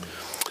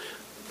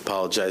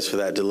Apologize for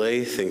that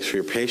delay. Thanks for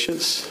your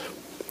patience.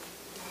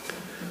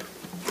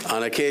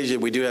 On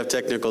occasion, we do have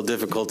technical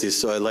difficulties,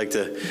 so I'd like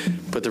to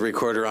put the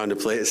recorder on to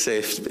play it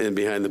safe and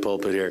behind the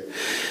pulpit here.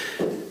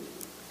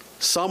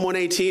 Psalm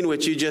 118,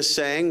 which you just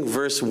sang,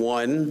 verse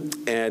 1,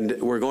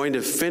 and we're going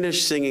to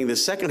finish singing the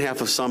second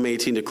half of Psalm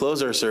 18 to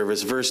close our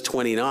service, verse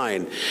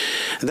 29.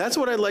 And that's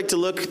what I'd like to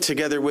look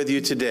together with you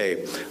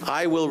today.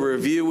 I will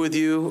review with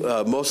you,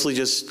 mostly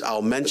just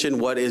I'll mention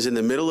what is in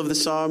the middle of the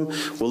psalm.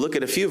 We'll look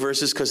at a few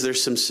verses because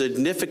there's some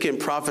significant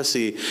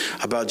prophecy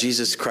about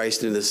Jesus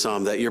Christ in the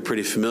psalm that you're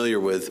pretty familiar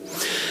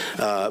with.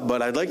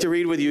 But I'd like to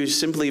read with you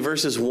simply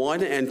verses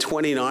 1 and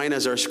 29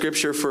 as our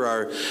scripture for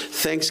our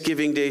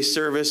Thanksgiving Day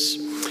service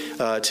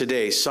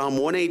today. Psalm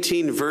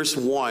 118, verse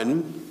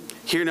 1.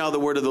 Hear now the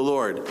word of the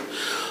Lord.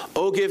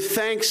 Oh, give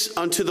thanks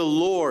unto the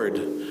Lord,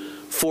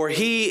 for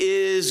he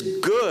is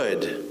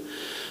good,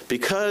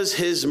 because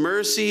his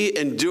mercy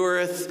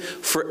endureth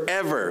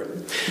forever.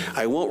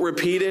 I won't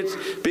repeat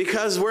it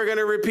because we're going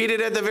to repeat it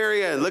at the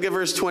very end. Look at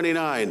verse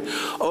 29.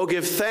 Oh,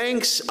 give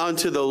thanks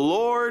unto the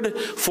Lord,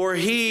 for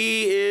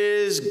he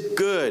is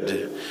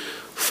good,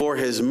 for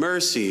his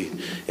mercy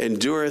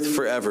endureth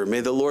forever. May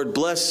the Lord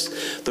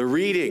bless the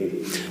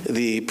reading,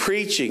 the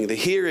preaching, the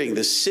hearing,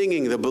 the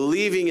singing, the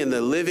believing, and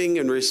the living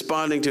and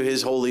responding to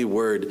his holy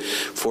word,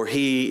 for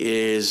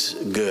he is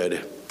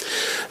good.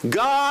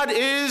 God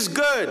is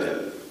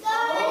good.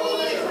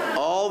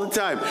 All the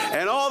time.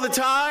 And all the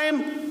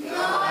time?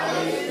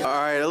 All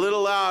right, a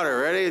little louder.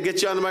 Ready? I'll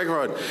get you on the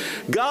microphone.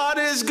 God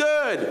is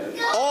good.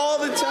 All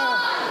the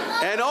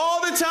time. And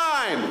all the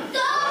time.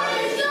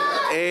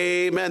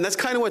 Amen. That's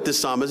kind of what this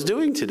psalm is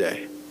doing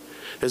today.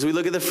 As we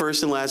look at the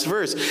first and last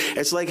verse,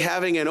 it's like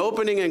having an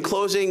opening and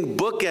closing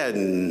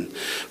bookend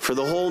for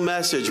the whole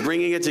message,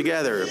 bringing it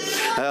together.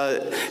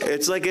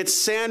 It's like it's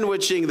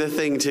sandwiching the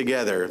thing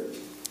together.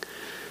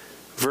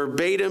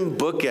 Verbatim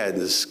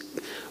bookends.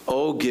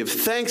 Oh, give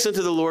thanks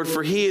unto the Lord,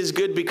 for he is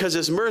good, because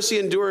his mercy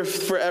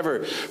endureth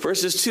forever.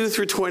 Verses 2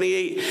 through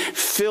 28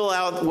 fill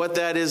out what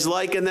that is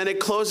like, and then it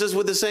closes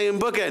with the same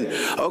bookend.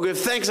 Oh, give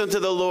thanks unto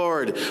the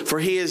Lord, for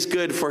he is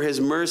good, for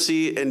his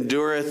mercy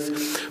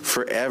endureth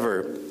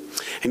forever.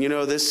 And you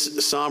know,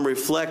 this psalm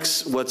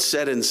reflects what's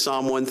said in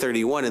Psalm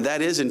 131, and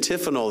that is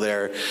antiphonal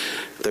there.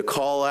 The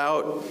call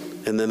out,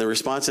 and then the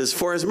response is,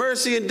 for his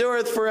mercy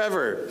endureth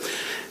forever.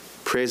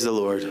 Praise the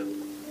Lord.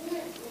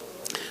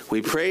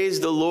 We praise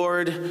the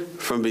Lord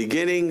from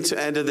beginning to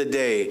end of the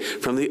day,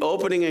 from the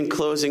opening and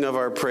closing of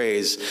our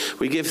praise.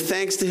 We give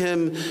thanks to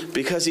him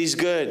because he's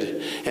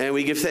good, and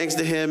we give thanks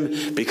to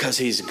him because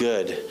he's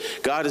good.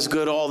 God is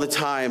good all the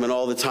time, and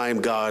all the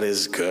time God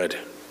is good.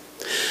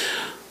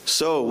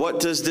 So what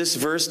does this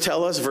verse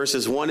tell us?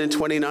 Verses 1 and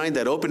 29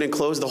 that open and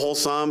close the whole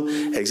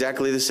psalm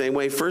exactly the same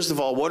way. First of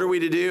all, what are we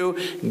to do?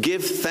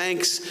 Give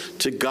thanks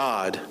to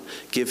God.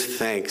 Give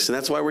thanks. And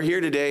that's why we're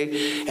here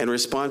today in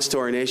response to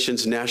our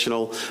nation's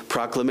national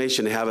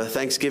proclamation to have a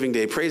Thanksgiving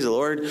Day. Praise the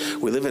Lord.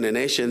 We live in a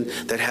nation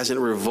that hasn't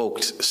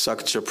revoked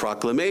such a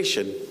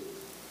proclamation.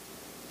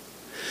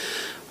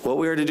 What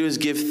we are to do is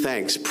give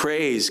thanks,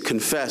 praise,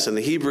 confess. And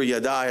the Hebrew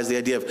yada has the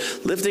idea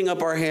of lifting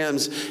up our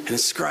hands and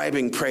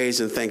ascribing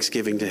praise and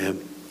thanksgiving to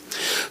him.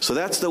 So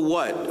that's the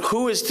what.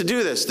 Who is to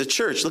do this? The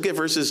church. Look at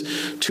verses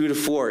 2 to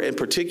 4 in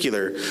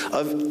particular.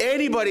 Of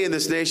anybody in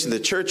this nation, the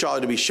church ought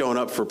to be showing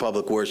up for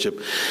public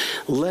worship.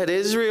 Let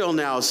Israel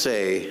now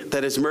say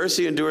that his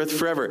mercy endureth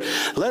forever.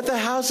 Let the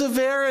house of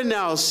Aaron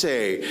now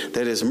say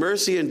that his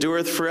mercy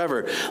endureth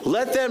forever.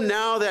 Let them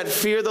now that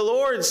fear the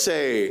Lord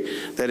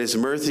say that his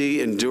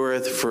mercy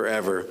endureth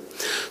forever.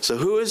 So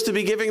who is to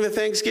be giving the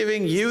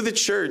thanksgiving? You, the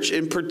church,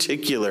 in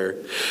particular.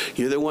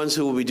 You're the ones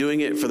who will be doing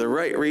it for the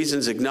right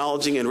reasons,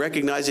 acknowledging and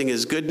recognizing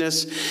his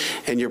goodness,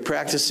 and you're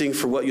practicing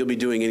for what you'll be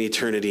doing in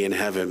eternity in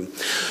heaven.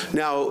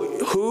 Now,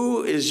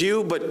 who is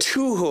you, but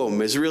to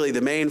whom is really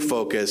the main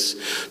focus.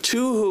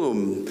 To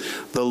whom?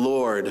 The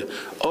Lord.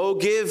 Oh,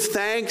 give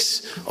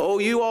thanks. Oh,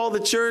 you all the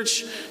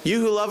church, you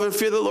who love and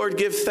fear the Lord,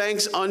 give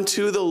thanks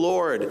unto the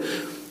Lord.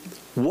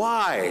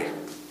 Why?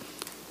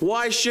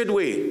 Why should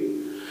we?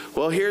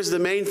 Well, here's the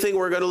main thing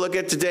we're going to look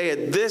at today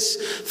at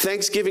this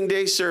Thanksgiving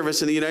Day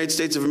service in the United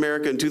States of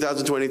America in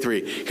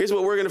 2023. Here's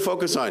what we're going to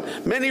focus on.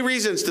 Many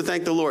reasons to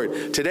thank the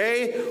Lord.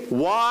 Today,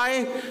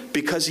 why?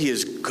 Because he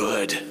is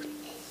good.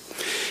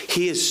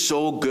 He is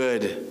so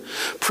good.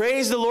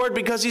 Praise the Lord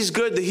because he's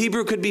good. The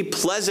Hebrew could be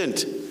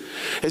pleasant.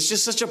 It's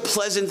just such a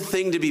pleasant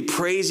thing to be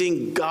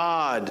praising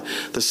God.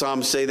 The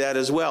Psalms say that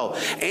as well.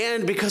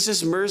 And because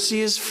his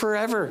mercy is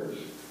forever.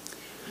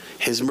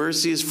 His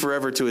mercy is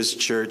forever to his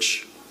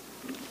church.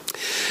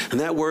 And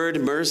that word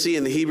mercy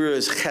in the Hebrew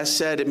is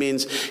chesed. It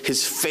means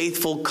his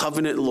faithful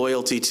covenant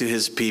loyalty to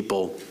his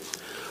people.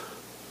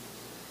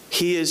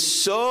 He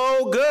is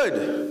so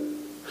good.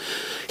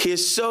 He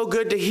is so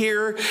good to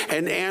hear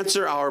and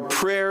answer our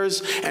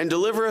prayers and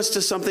deliver us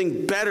to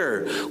something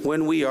better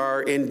when we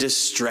are in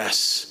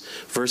distress.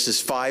 Verses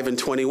 5 and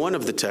 21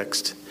 of the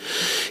text.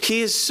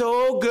 He is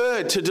so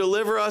good to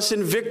deliver us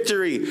in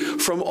victory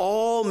from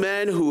all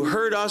men who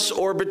hurt us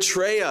or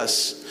betray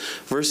us.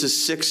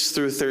 Verses 6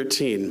 through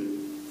 13.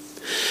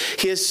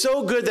 He is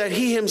so good that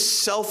he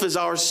himself is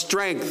our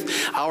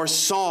strength, our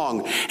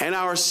song, and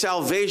our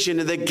salvation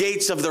in the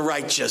gates of the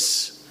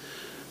righteous.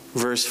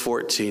 Verse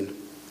 14.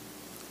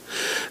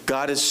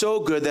 God is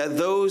so good that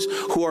those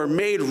who are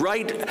made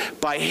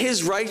right by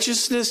his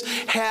righteousness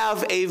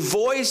have a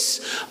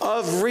voice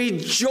of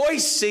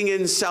rejoicing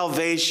in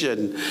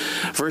salvation.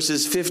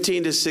 Verses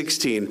 15 to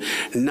 16,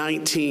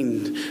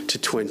 19 to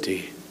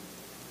 20.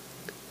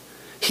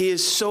 He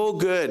is so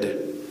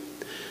good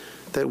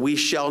that we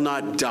shall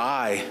not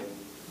die,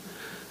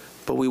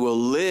 but we will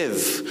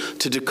live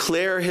to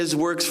declare his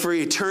works for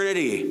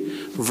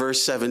eternity.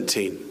 Verse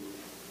 17.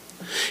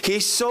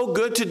 He's so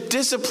good to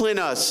discipline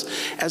us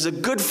as a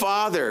good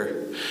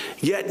father,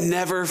 yet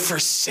never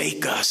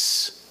forsake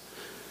us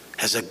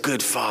as a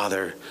good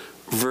father.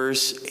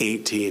 Verse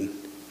 18.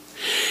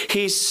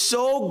 He's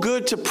so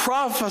good to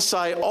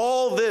prophesy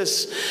all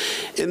this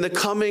in the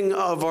coming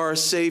of our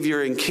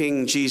Savior and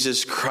King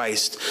Jesus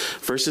Christ.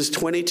 Verses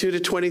 22 to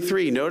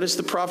 23. Notice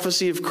the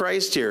prophecy of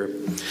Christ here.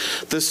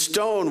 The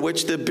stone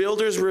which the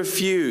builders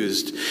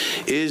refused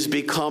is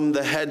become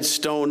the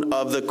headstone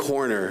of the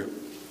corner.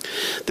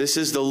 This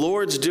is the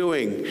Lord's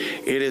doing.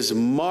 It is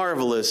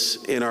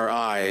marvelous in our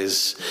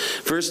eyes.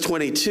 Verse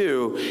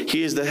 22,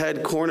 he is the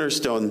head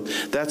cornerstone.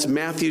 That's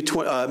Matthew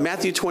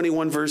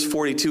 21, verse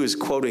 42 is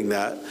quoting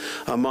that,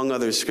 among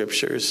other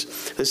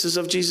scriptures. This is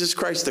of Jesus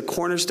Christ, the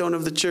cornerstone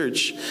of the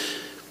church.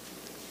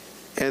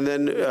 And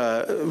then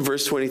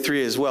verse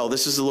 23 as well.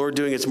 This is the Lord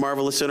doing. It's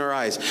marvelous in our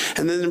eyes.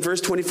 And then in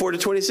verse 24 to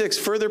 26,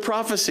 further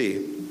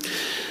prophecy.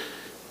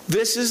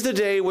 This is the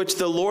day which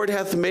the Lord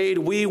hath made.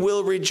 We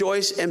will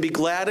rejoice and be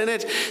glad in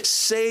it.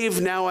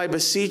 Save now, I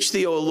beseech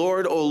thee, O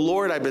Lord. O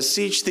Lord, I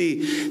beseech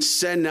thee,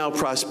 send now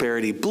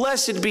prosperity.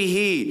 Blessed be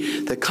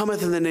he that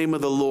cometh in the name of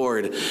the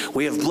Lord.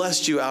 We have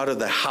blessed you out of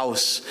the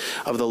house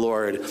of the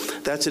Lord.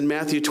 That's in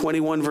Matthew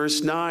 21,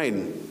 verse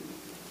 9.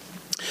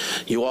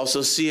 You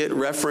also see it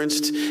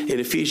referenced in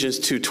Ephesians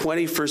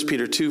 2:20, 1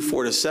 Peter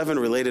 2:4-7,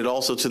 related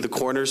also to the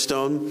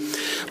cornerstone.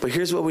 But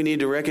here's what we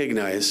need to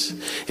recognize.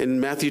 In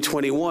Matthew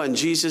 21,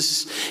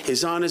 Jesus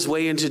is on his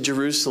way into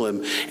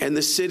Jerusalem, and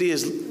the city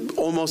is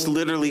almost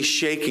literally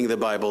shaking, the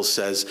Bible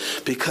says,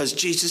 because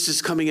Jesus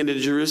is coming into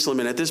Jerusalem.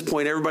 And at this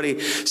point, everybody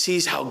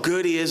sees how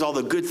good he is, all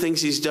the good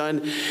things he's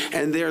done,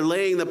 and they're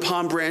laying the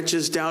palm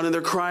branches down, and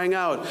they're crying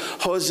out,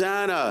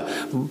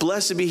 Hosanna,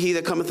 blessed be he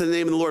that cometh in the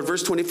name of the Lord.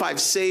 Verse 25,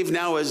 save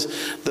now, as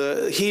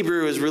the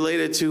Hebrew is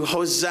related to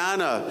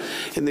Hosanna,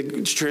 in the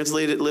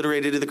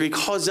transliterated in the Greek,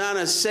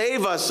 Hosanna,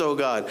 save us, O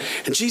God.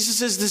 And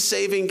Jesus is the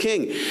saving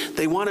king.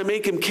 They want to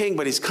make him king,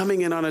 but he's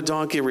coming in on a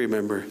donkey,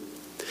 remember.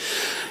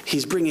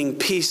 He's bringing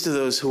peace to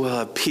those who will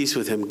have peace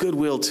with him,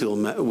 goodwill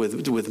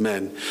with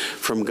men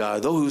from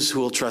God. Those who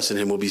will trust in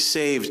him will be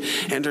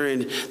saved, enter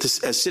in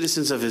as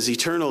citizens of his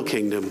eternal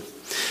kingdom.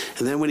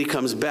 And then when he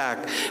comes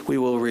back, we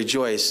will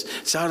rejoice.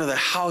 It's out of the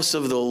house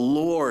of the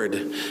Lord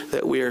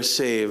that we are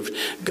saved.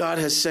 God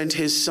has sent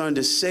his Son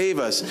to save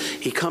us.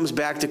 He comes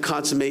back to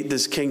consummate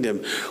this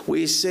kingdom.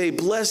 We say,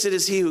 blessed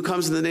is he who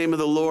comes in the name of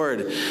the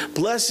Lord.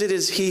 Blessed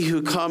is he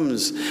who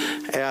comes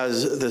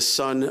as the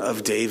Son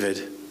of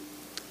David.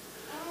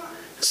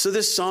 So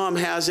this psalm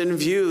has in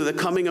view the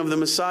coming of the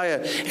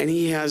Messiah, and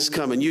he has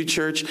come. And you,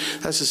 church,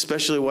 that's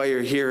especially why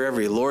you're here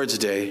every Lord's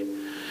Day,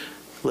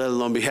 let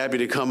alone be happy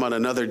to come on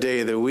another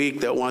day of the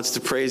week that wants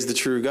to praise the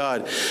true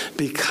God,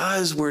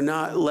 because we're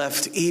not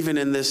left even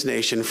in this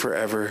nation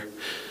forever.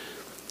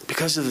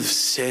 Because of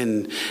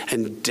sin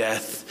and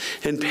death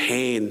and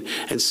pain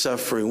and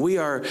suffering, we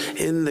are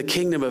in the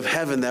kingdom of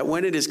heaven, that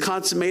when it is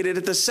consummated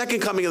at the second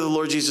coming of the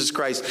Lord Jesus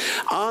Christ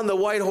on the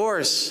white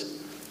horse,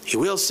 he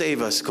will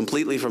save us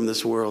completely from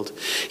this world.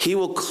 He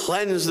will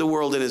cleanse the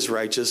world in his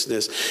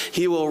righteousness.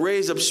 He will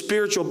raise up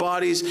spiritual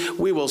bodies.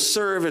 We will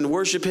serve and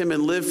worship him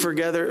and live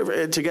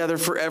together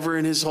forever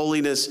in his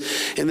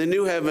holiness, in the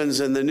new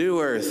heavens and the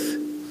new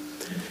earth.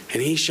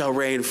 And he shall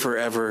reign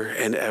forever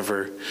and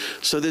ever.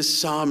 So this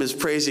psalm is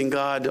praising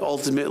God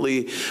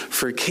ultimately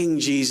for King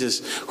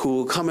Jesus, who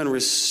will come and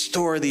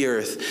restore the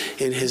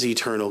earth in his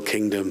eternal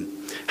kingdom.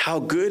 How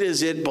good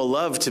is it,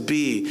 beloved, to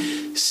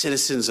be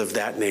citizens of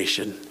that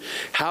nation.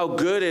 How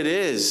good it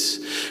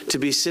is to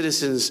be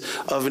citizens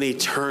of an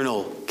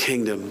eternal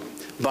kingdom,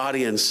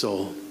 body and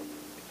soul.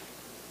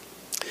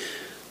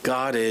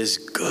 God is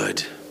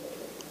good.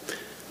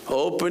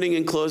 Opening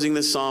and closing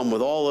the psalm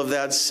with all of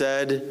that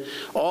said,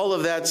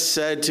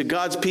 to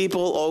God's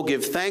people, oh,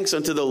 give thanks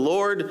unto the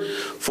Lord,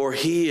 for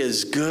he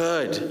is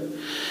good,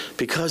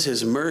 because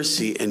his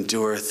mercy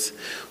endureth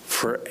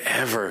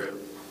forever.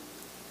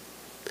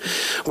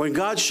 When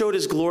God showed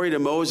his glory to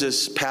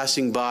Moses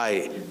passing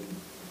by,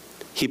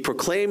 he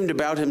proclaimed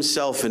about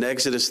himself in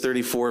Exodus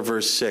 34,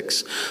 verse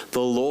 6, the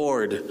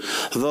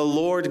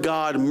Lord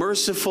God,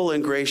 merciful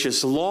and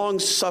gracious,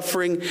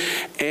 long-suffering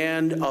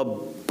and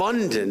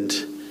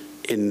abundant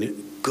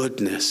in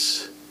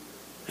goodness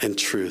and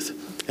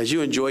truth. As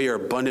you enjoy your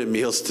abundant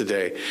meals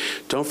today,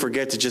 don't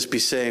forget to just be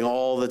saying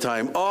all the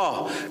time,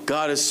 oh,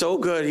 God is so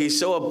good. He's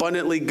so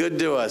abundantly good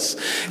to us.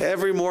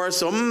 Every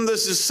morsel,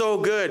 this is so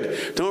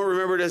good.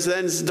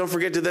 Don't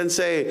forget to then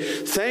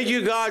say, thank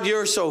you, God,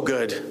 you're so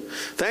good.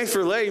 Thanks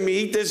for letting me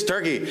eat this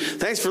turkey.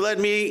 Thanks for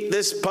letting me eat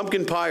this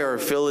pumpkin pie, or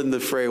fill in the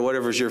fray,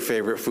 whatever's your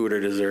favorite food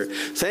or dessert.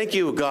 Thank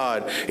you,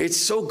 God. It's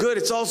so good.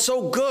 It's all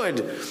so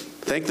good.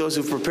 Thank those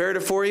who've prepared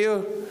it for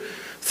you.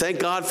 Thank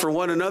God for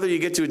one another. You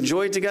get to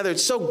enjoy it together.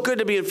 It's so good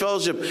to be in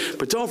fellowship.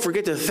 But don't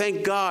forget to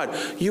thank God.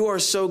 You are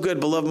so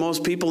good. Beloved,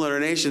 most people in our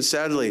nation,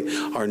 sadly,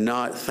 are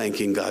not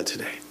thanking God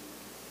today.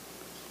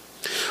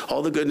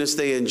 All the goodness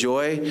they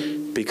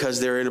enjoy because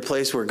they're in a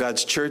place where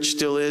God's church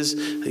still is,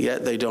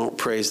 yet they don't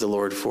praise the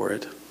Lord for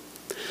it.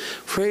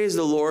 Praise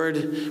the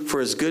Lord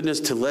for his goodness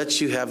to let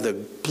you have the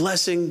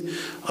blessing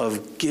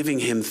of giving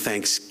him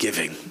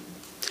thanksgiving.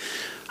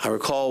 I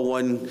recall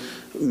one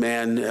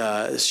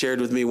man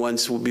shared with me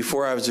once,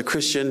 before I was a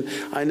Christian,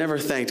 I never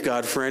thanked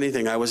God for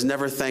anything. I was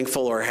never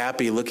thankful or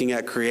happy looking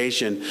at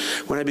creation.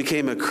 When I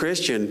became a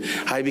Christian,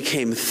 I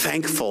became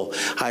thankful.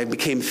 I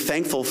became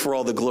thankful for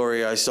all the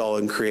glory I saw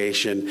in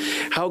creation.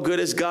 How good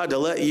is God to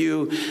let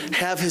you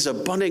have his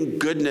abundant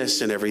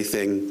goodness in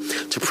everything,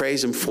 to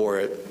praise him for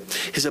it.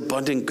 His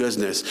abundant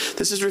goodness.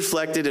 This is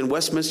reflected in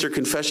Westminster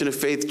Confession of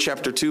Faith,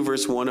 chapter 2,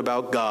 verse 1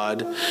 about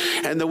God,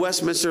 and the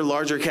Westminster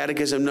Larger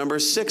Catechism, number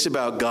 6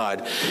 about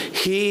God.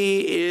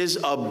 He is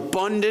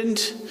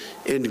abundant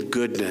in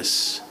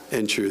goodness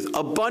and truth.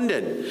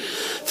 Abundant.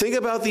 Think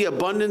about the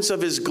abundance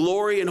of his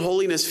glory and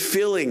holiness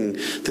filling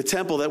the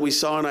temple that we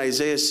saw in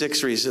Isaiah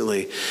 6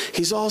 recently.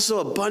 He's also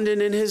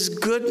abundant in his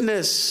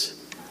goodness.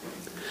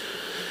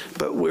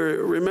 But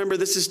remember,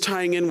 this is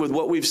tying in with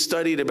what we've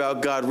studied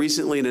about God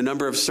recently in a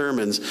number of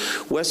sermons.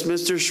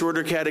 Westminster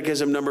Shorter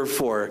Catechism number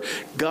 4.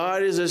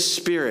 God is a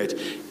spirit,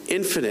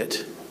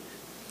 infinite,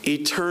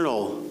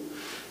 eternal,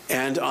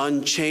 and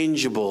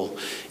unchangeable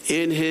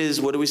in his,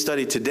 what do we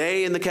study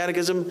today in the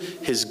Catechism?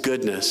 His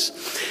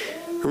goodness.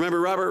 Remember,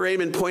 Robert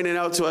Raymond pointed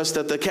out to us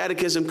that the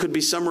Catechism could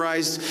be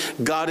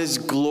summarized, God is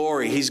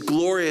glory. He's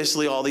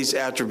gloriously all these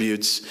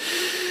attributes.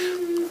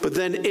 But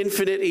then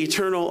infinite,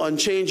 eternal,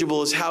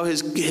 unchangeable is how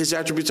his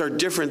attributes are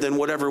different than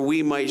whatever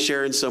we might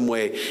share in some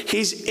way.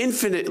 He's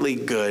infinitely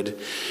good.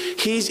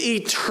 He's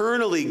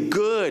eternally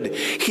good.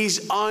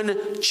 He's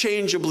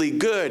unchangeably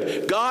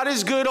good. God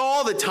is good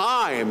all the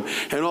time,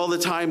 and all the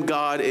time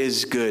God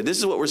is good. This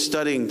is what we're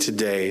studying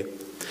today.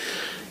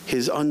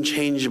 His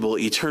unchangeable,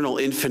 eternal,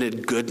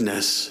 infinite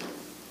goodness.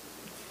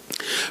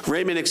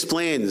 Raymond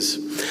explains,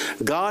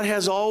 God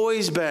has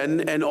always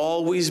been and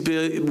always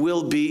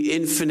will be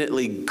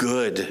infinitely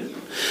good.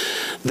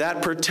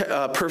 That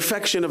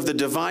perfection of the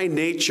divine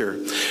nature,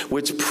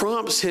 which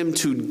prompts him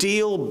to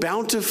deal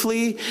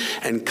bountifully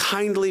and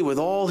kindly with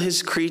all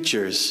his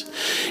creatures.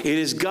 It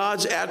is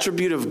God's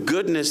attribute of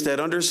goodness that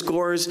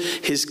underscores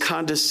his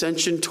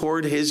condescension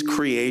toward his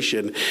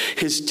creation,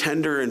 his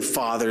tender and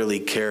fatherly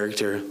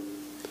character.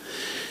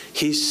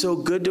 He's so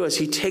good to us.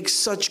 He takes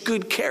such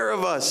good care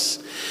of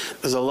us.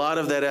 There's a lot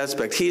of that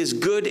aspect. He is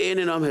good in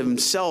and of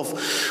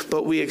himself,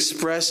 but we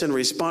express and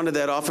respond to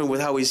that often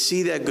with how we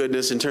see that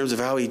goodness in terms of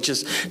how he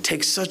just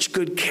takes such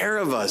good care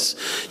of us.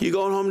 You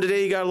going home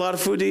today, you got a lot of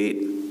food to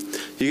eat?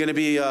 You're going to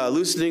be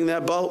loosening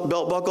that belt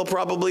buckle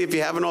probably if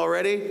you haven't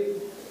already.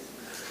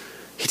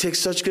 He takes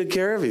such good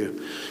care of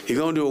you. You're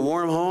going to a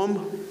warm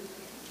home?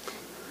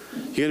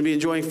 You're going to be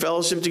enjoying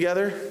fellowship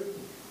together?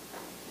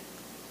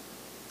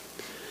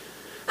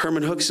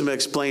 Herman Hoeksema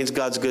explains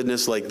God's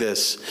goodness like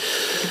this.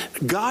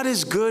 God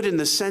is good in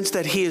the sense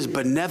that he is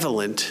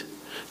benevolent,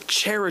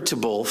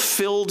 charitable,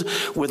 filled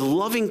with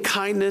loving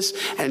kindness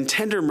and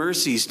tender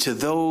mercies to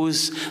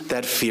those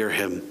that fear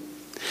him.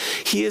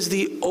 He is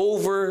the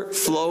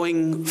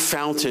overflowing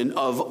fountain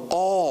of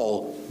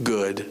all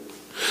good.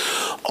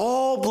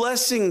 All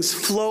blessings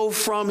flow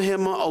from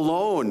him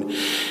alone.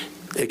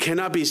 It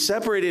cannot be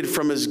separated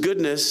from his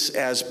goodness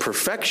as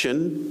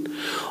perfection.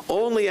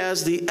 Only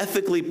as the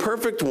ethically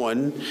perfect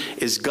one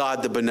is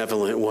God the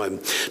benevolent one.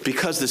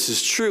 Because this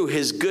is true,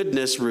 his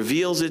goodness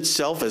reveals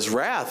itself as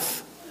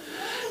wrath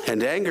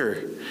and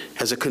anger,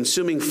 as a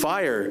consuming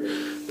fire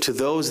to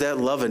those that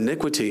love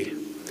iniquity.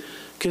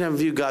 You can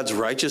view God's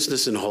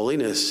righteousness and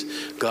holiness.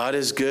 God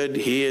is good.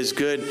 He is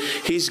good.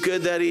 He's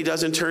good that he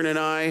doesn't turn an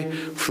eye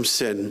from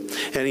sin.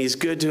 And he's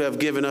good to have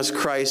given us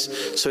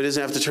Christ so he doesn't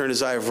have to turn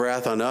his eye of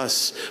wrath on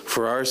us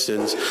for our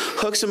sins.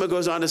 Hoeksema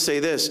goes on to say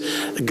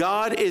this.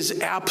 God is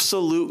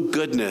absolute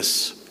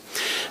goodness.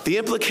 The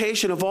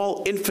implication of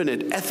all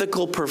infinite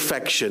ethical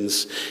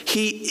perfections.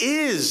 He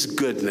is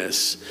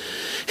goodness.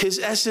 His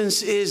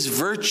essence is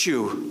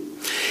virtue.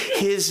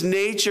 His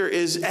nature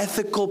is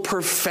ethical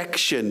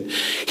perfection.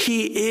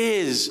 He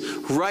is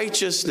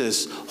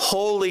righteousness,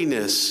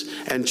 holiness,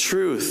 and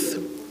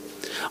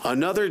truth.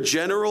 Another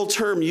general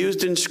term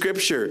used in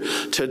Scripture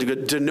to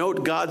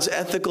denote God's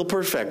ethical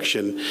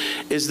perfection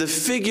is the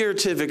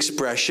figurative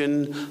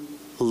expression,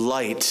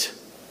 light.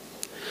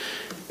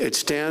 It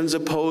stands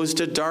opposed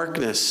to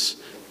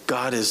darkness,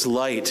 God is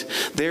light.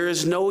 There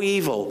is no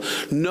evil,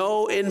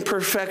 no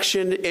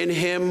imperfection in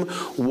him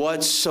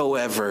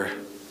whatsoever.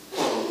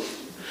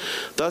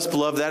 Thus,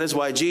 beloved, that is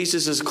why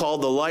Jesus is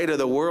called the light of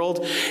the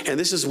world, and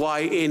this is why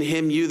in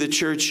him, you, the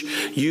church,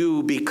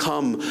 you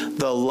become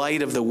the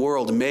light of the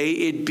world. May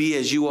it be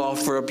as you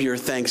offer up your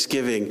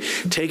thanksgiving,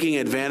 taking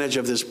advantage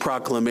of this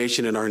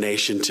proclamation in our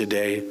nation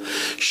today,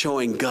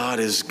 showing God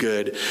is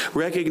good,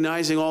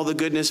 recognizing all the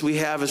goodness we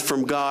have is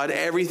from God.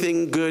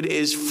 Everything good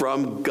is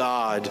from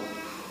God.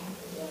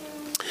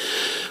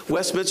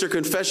 Westminster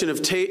Confession of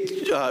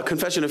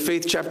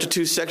Faith, chapter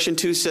 2, section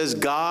 2 says,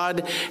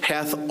 God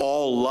hath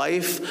all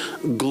life,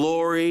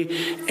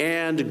 glory,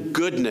 and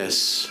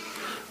goodness,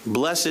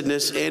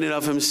 blessedness in and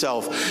of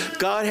himself.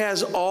 God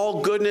has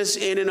all goodness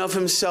in and of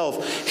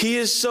himself. He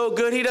is so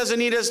good, he doesn't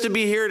need us to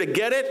be here to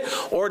get it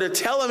or to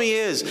tell him he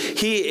is.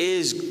 He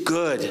is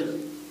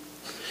good.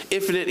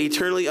 Infinite,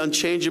 eternally,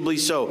 unchangeably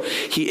so.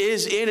 He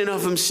is in and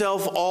of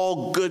himself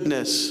all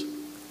goodness.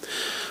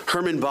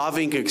 Herman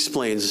Bavinck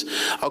explains,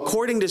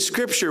 according to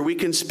Scripture, we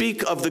can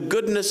speak of the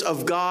goodness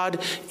of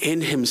God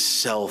in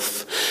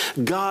himself,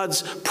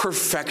 God's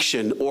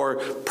perfection or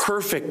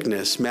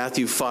perfectness,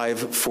 Matthew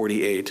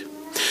 5:48.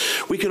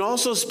 We can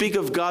also speak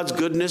of God's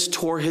goodness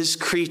toward his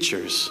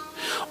creatures.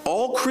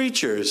 All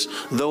creatures,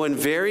 though in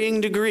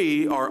varying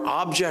degree, are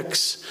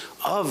objects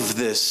of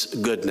this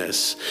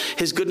goodness.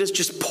 His goodness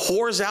just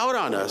pours out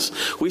on us.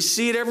 We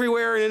see it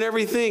everywhere and in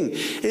everything.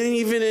 And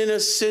even in a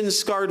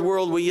sin-scarred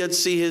world, we yet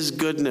see his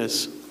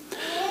goodness.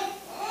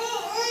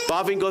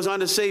 Bavinck goes on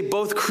to say,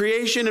 both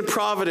creation and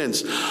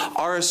providence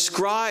are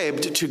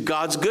ascribed to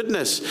God's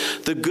goodness.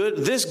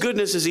 This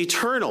goodness is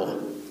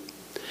eternal.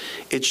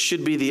 It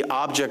should be the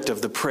object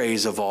of the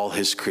praise of all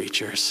his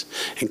creatures,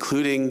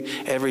 including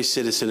every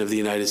citizen of the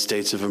United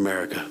States of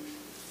America,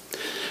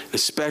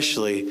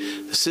 especially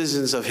the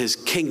citizens of his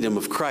kingdom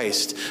of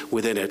Christ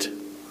within it.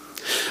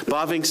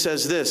 Bavinck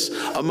says this,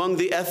 among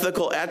the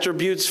ethical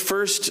attributes,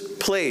 first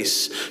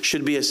place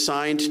should be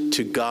assigned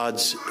to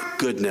God's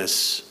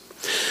goodness.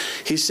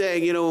 He's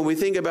saying, when we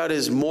think about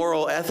his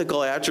moral,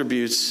 ethical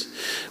attributes,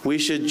 we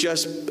should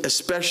just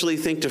especially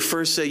think to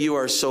first say, you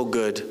are so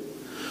good.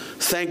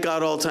 Thank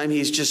God all the time.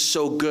 He's just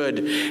so good,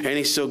 and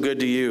he's so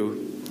good to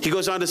you. He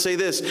goes on to say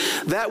this,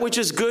 that which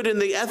is good in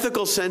the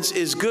ethical sense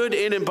is good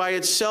in and by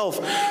itself,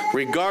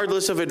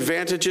 regardless of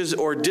advantages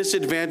or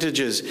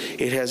disadvantages.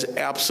 It has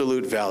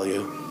absolute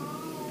value.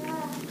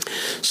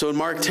 So in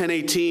Mark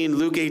 10:18,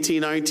 Luke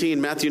 18:19,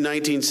 Matthew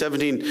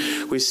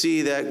 19:17, we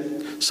see that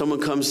someone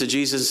comes to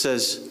Jesus and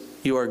says,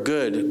 you are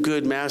good,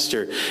 good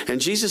master.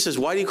 And Jesus says,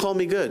 why do you call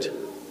me good?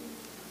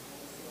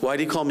 Why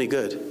do you call me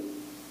good?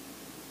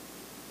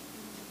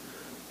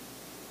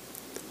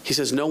 He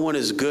says, no one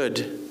is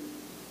good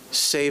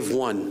save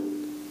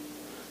one.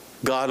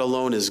 God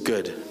alone is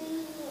good.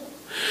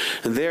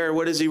 And there,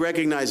 what is he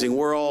recognizing?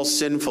 We're all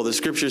sinful. The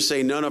scriptures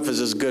say none of us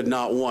is good,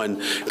 not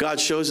one. God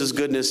shows his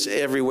goodness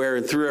everywhere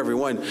and through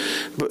everyone,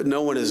 but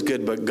no one is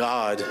good but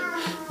God.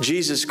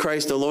 Jesus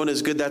Christ alone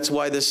is good. That's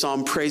why this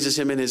psalm praises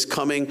him in his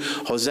coming.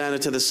 Hosanna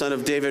to the Son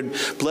of David.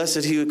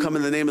 Blessed he who come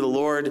in the name of the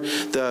Lord.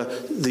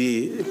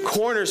 The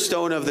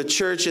cornerstone of the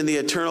church in the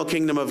eternal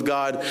kingdom of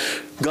God.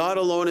 God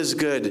alone is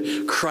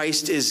good.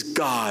 Christ is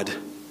God,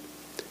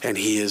 and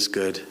he is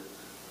good.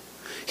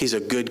 He's a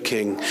good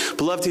king.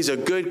 Beloved, he's a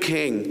good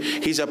king.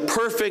 He's a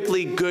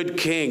perfectly good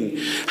king.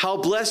 How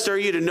blessed are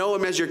you to know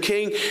him as your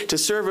king, to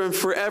serve him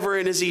forever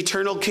in his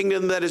eternal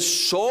kingdom that is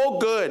so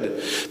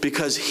good,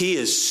 because he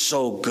is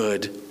so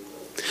good.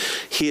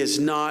 He is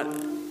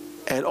not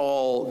at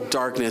all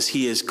darkness.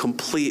 He is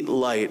complete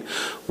light.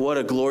 What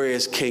a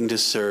glorious king to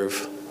serve.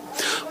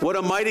 What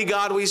a mighty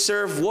God we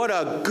serve. What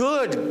a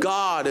good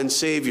God and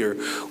Savior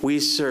we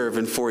serve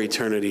and for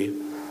eternity.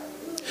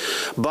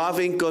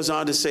 Bavinck goes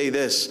on to say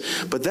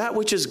this, but that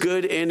which is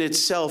good in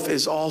itself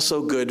is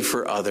also good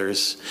for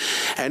others.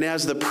 And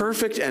as the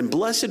perfect and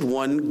blessed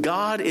one,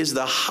 God is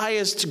the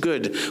highest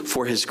good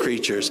for his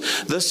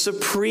creatures, the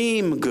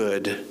supreme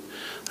good.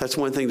 That's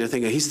one thing to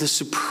think of. He's the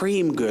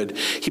supreme good.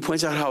 He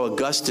points out how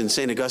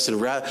St.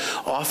 Augustine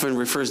often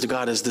refers to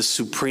God as the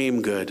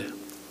supreme good.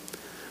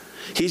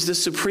 He's the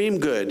supreme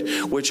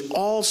good, which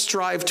all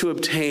strive to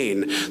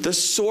obtain, the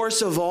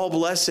source of all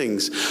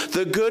blessings,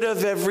 the good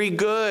of every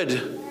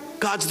good.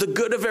 God's the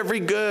good of every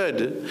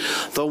good,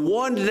 the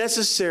one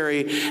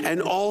necessary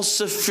and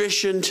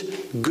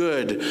all-sufficient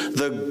good,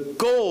 the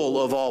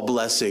goal of all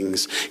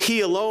blessings.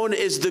 He alone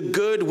is the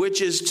good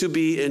which is to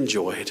be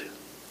enjoyed.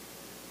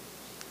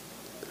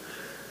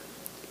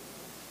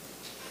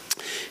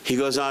 He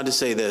goes on to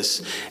say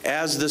this,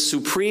 as the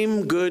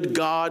supreme good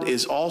God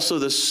is also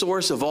the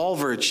source of all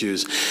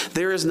virtues,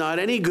 there is not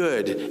any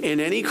good in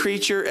any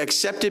creature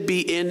except it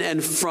be in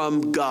and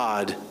from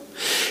God.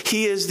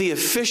 He is the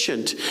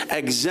efficient,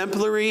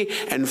 exemplary,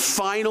 and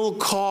final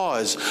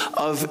cause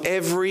of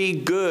every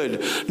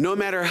good, no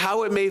matter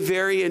how it may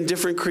vary in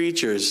different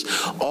creatures.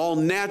 All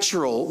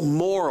natural,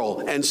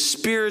 moral, and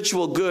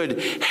spiritual good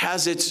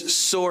has its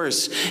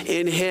source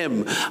in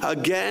him.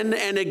 Again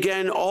and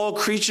again, all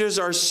creatures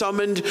are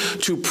summoned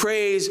to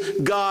praise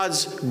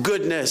God's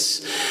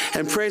goodness.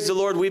 And praise the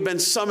Lord, we've been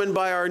summoned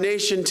by our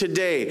nation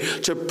today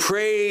to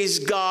praise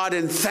God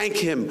and thank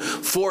him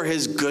for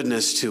his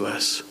goodness to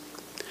us.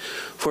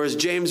 For as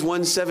James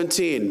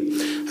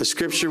 1:17, a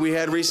scripture we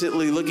had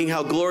recently, looking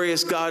how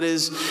glorious God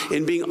is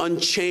in being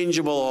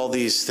unchangeable all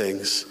these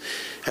things,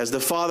 as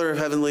the Father of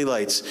heavenly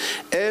lights,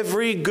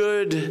 every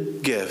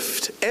good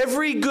gift,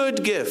 including,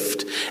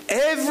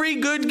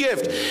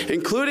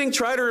 I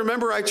try to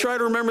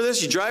remember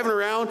this, you're driving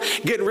around,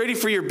 getting ready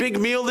for your big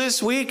meal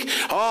this week.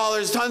 Oh,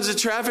 there's tons of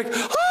traffic.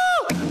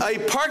 Oh, a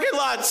parking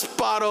lot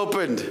spot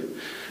opened.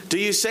 Do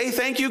you say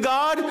thank you,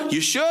 God?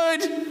 You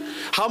should.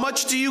 How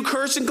much do you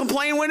curse and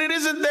complain when it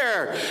isn't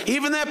there?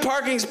 Even that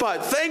parking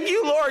spot. Thank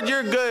you, Lord,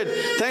 you're good.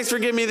 Thanks for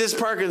giving me this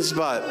parking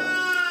spot.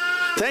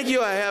 Thank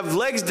you, I have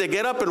legs to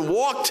get up and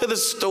walk to the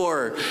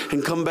store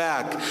and come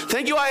back.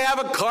 Thank you, I have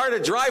a car to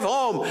drive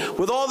home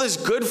with all this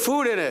good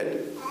food in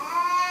it.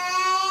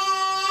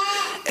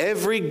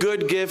 Every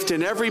good gift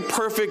and every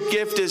perfect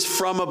gift is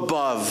from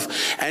above,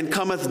 and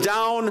cometh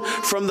down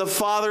from the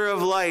Father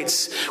of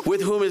lights,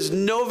 with whom is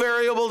no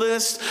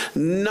variableness,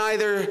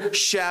 neither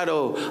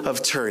shadow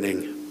of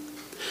turning.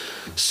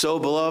 So,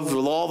 beloved,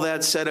 with all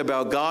that said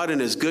about God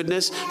and his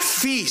goodness,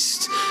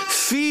 feast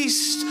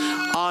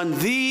on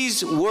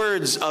these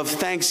words of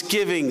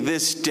thanksgiving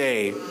this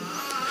day.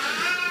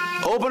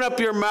 Open up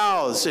your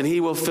mouths and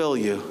he will fill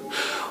you.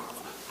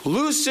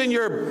 Loosen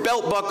your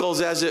belt buckles,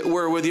 as it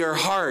were, with your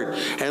heart,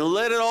 and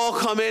let it all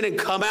come in and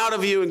come out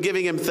of you in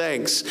giving him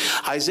thanks.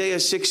 Isaiah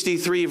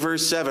 63,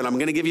 verse 7. I'm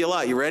going to give you a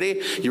lot. You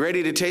ready? You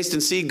ready to taste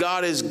and see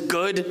God is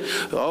good?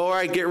 All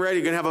right, get ready.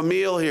 You're going to have a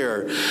meal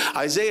here.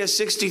 Isaiah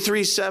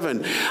 63,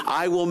 7.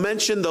 I will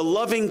mention the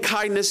loving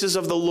kindnesses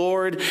of the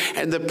Lord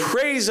and the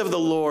praise of the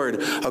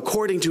Lord,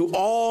 according to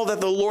all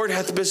that the Lord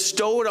hath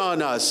bestowed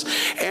on us,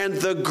 and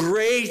the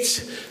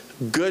great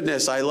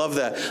goodness, I love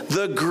that.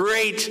 The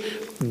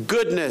great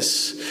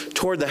goodness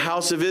toward the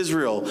house of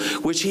Israel,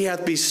 which he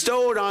hath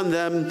bestowed on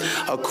them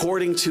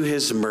according to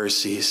his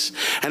mercies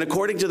and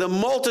according to the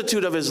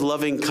multitude of his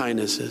loving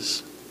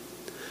kindnesses.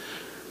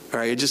 All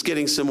right, you're just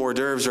getting some hors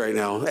d'oeuvres right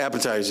now.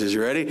 Appetizers,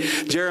 you ready?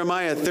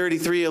 Jeremiah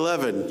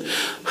 33:11.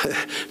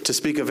 To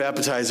speak of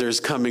appetizers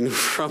coming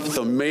from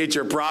the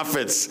major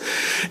prophets.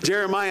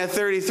 Jeremiah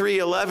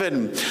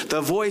 33:11.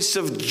 The voice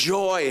of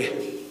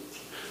joy.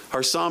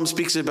 Our psalm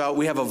speaks about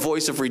we have a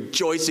voice of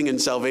rejoicing in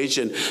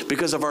salvation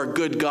because of our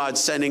good God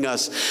sending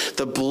us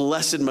the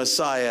blessed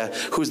Messiah,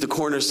 who's the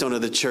cornerstone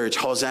of the church.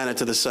 Hosanna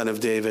to the Son of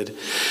David.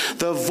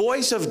 The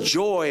voice of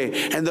joy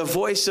and the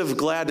voice of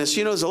gladness.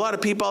 You know, there's a lot of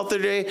people out there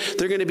today,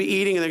 they're going to be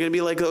eating and they're going to be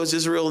like those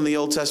Israel in the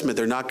Old Testament.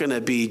 They're not going to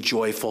be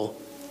joyful.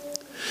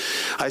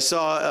 I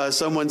saw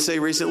someone say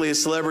recently, a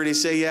celebrity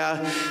say,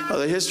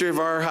 the history of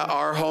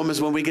our home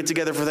is when we get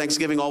together for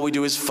Thanksgiving, all we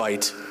do is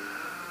fight.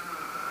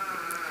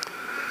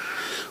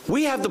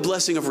 We have the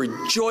blessing of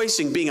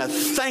rejoicing, being a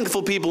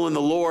thankful people in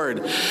the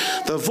Lord.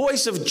 The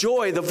voice of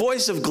joy, the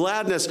voice of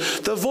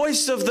gladness, the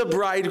voice of the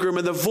bridegroom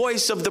and the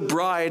voice of the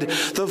bride,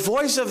 the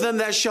voice of them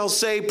that shall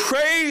say,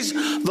 praise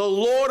the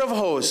Lord of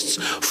hosts,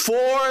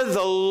 for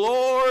the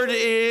Lord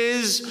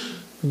is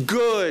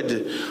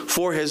good,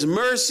 for his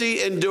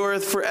mercy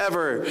endureth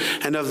forever,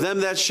 and of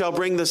them that shall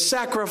bring the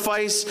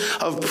sacrifice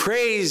of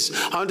praise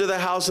unto the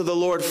house of the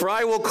Lord. For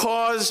I will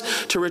cause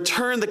to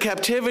return the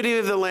captivity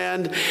of the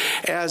land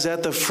as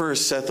at the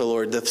first, saith the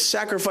Lord. The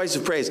sacrifice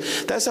of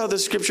praise. That's how the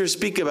scriptures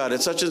speak about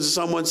it, such as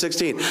Psalm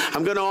 116.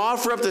 I'm going to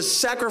offer up the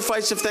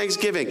sacrifice of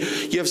thanksgiving.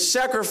 You have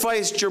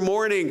sacrificed your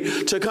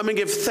morning to come and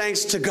give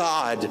thanks to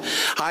God.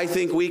 I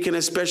think we can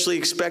especially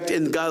expect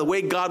in God, the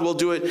way God will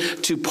do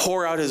it, to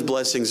pour out his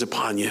blessings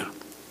upon you.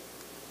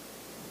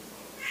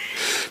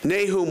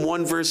 Nahum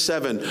 1 verse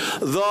 7.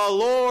 The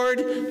Lord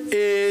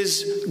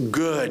is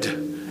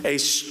good, a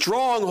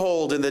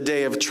stronghold in the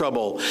day of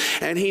trouble,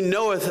 and he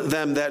knoweth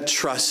them that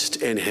trust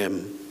in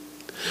him.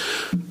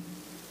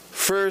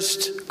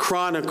 1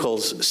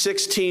 Chronicles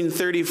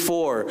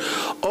 16:34.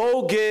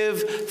 Oh,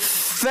 give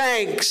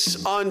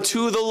thanks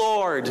unto the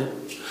Lord,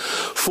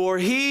 for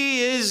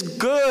he is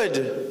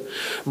good.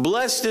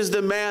 Blessed is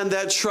the man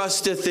that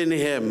trusteth in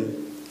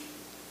him.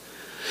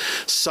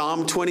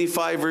 Psalm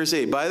 25, verse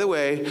 8. By the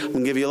way, I'm going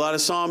to give you a lot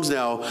of Psalms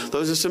now.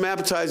 Those are some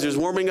appetizers,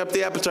 warming up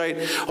the appetite.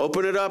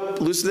 Open it up,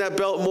 loosen that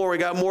belt more. We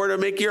got more to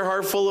make your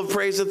heart full of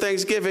praise and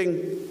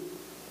thanksgiving.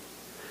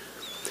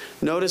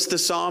 Notice the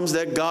Psalms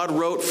that God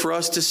wrote for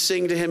us to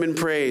sing to him in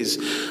praise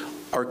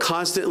are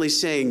constantly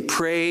saying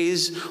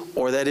praise,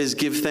 or that is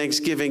give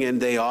thanksgiving,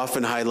 and they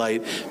often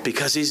highlight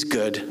because he's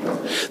good.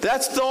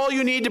 That's all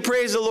you need to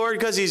praise the Lord,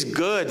 because he's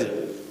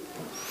good.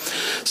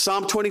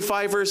 Psalm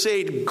 25 verse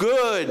 8,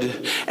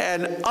 good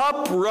and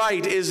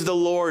upright is the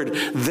Lord,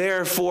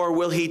 therefore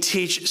will he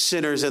teach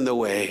sinners in the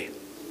way.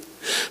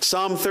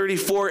 Psalm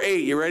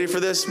 34:8. You ready for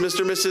this,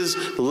 Mr. and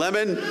Mrs.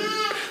 Lemon?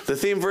 The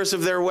theme verse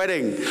of their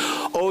wedding.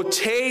 Oh,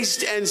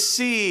 taste and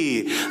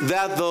see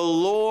that the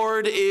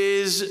Lord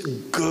is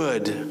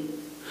good.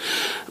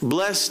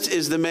 Blessed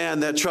is the man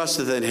that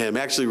trusteth in him.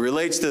 Actually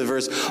relates to the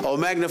verse, oh,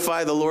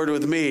 magnify the Lord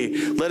with me.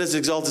 Let us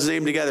exalt his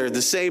name together.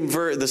 The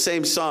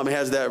same psalm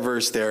has that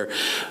verse there.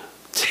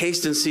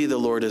 Taste and see the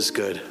Lord is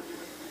good.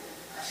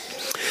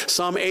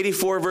 Psalm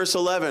 84, verse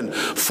 11.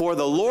 For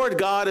the Lord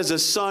God is a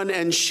sun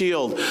and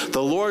shield.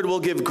 The Lord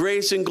will give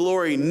grace and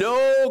glory.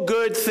 No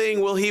good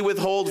thing will he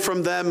withhold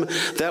from them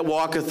that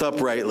walketh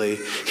uprightly.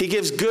 He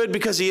gives good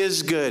because he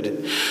is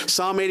good.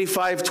 Psalm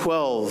 85,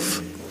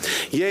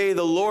 12. Yea,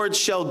 the Lord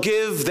shall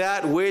give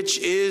that which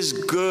is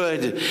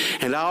good,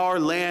 and our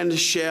land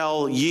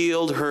shall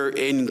yield her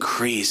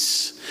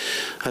increase.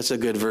 That's a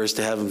good verse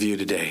to have in view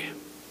today.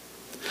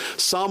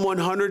 Psalm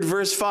 100,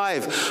 verse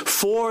 5.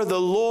 For the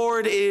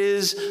Lord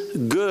is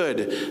good.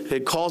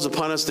 It calls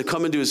upon us to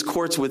come into his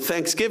courts with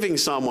thanksgiving,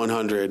 Psalm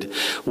 100.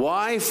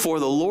 Why? For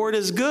the Lord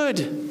is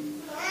good.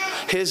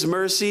 His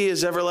mercy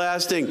is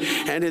everlasting,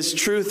 and his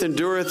truth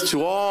endureth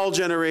to all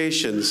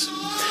generations.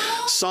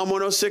 Psalm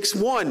 106,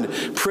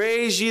 1.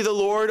 Praise ye the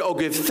Lord. Oh,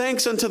 give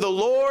thanks unto the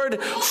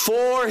Lord,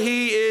 for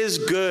he is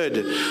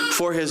good.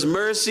 For his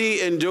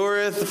mercy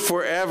endureth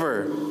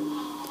forever.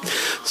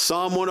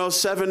 Psalm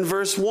 107,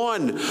 verse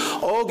 1.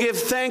 Oh, give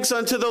thanks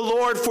unto the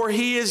Lord, for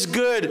he is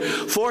good,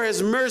 for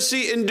his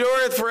mercy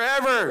endureth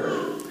forever.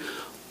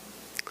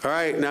 All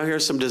right, now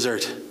here's some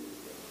dessert.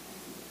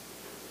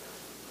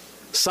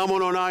 Psalm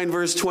 109,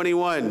 verse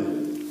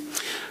 21.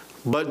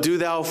 But do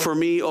thou for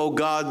me, O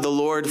God, the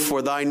Lord,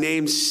 for thy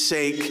name's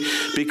sake,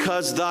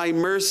 because thy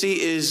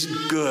mercy is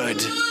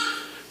good.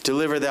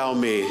 Deliver thou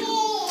me.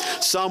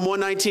 Psalm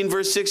 119,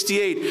 verse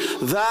 68.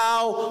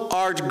 Thou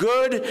art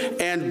good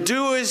and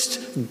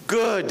doest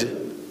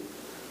good.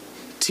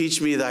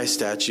 Teach me thy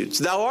statutes.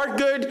 Thou art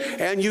good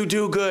and you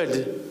do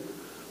good.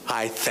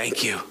 I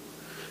thank you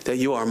that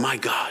you are my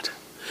God.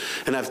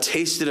 And I've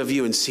tasted of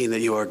you and seen that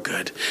you are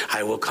good.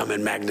 I will come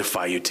and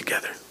magnify you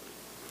together.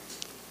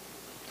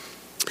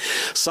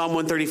 Psalm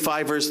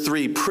 135, verse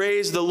 3.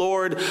 Praise the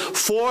Lord,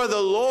 for the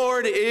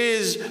Lord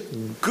is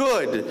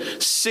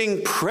good.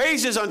 Sing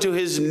praises unto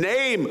his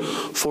name,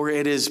 for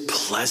it is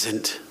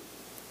pleasant.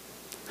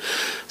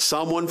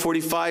 Psalm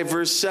 145,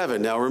 verse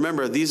 7. Now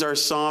remember, these are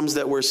psalms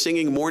that we're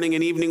singing morning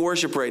and evening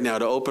worship right now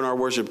to open our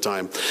worship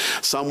time.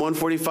 Psalm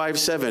 145,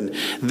 7.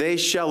 They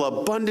shall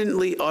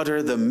abundantly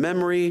utter the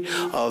memory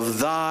of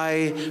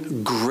thy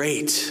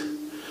great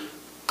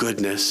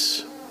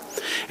goodness,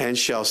 and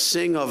shall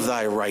sing of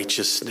thy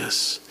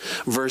righteousness.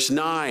 Verse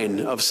 9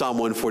 of Psalm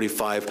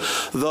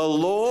 145. The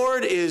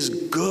Lord is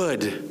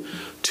good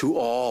to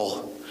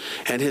all,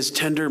 and his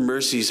tender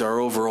mercies are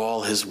over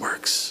all his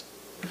works.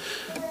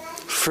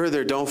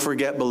 Further, don't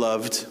forget,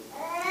 beloved,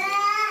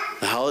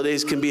 the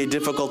holidays can be a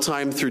difficult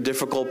time through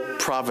difficult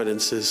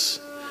providences.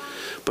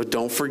 But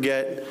don't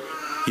forget,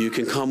 you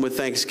can come with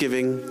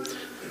thanksgiving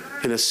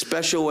in a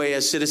special way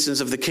as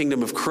citizens of the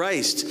kingdom of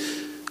Christ,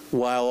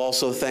 while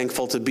also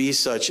thankful to be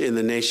such in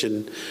the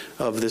nation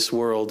of this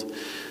world.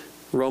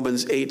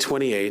 Romans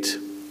 8:28.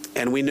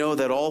 And we know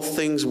that all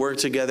things work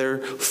together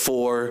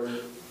for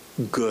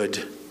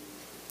good,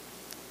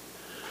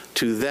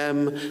 to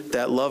them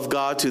that love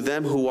God, to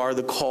them who are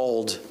the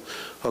called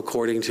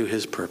according to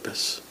his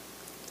purpose.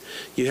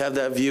 You have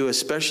that view,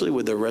 especially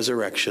with the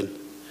resurrection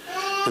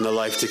and the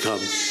life to come.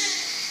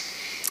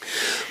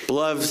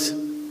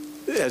 Beloved,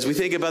 as we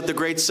think about the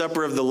great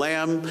supper of the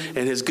Lamb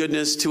and his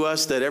goodness to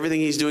us, that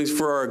everything he's doing is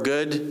for our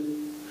good,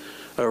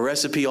 a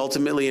recipe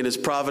ultimately in his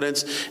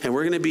providence, and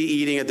we're going to be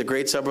eating at the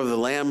great supper of the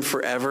Lamb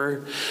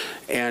forever,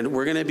 and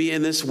we're going to be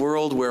in this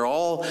world where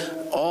all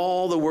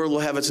the world will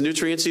have its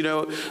nutrients. We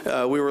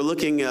were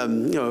looking,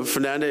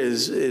 Fernanda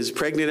is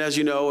pregnant, as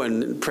you know,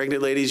 and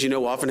pregnant ladies,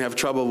 often have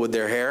trouble with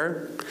their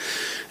hair.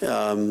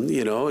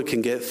 It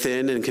can get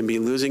thin and can be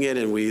losing it.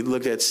 And we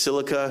looked at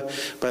silica.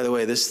 By the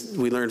way, this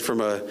we learned from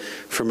a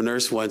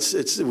nurse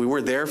once. We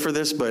weren't there for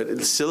this,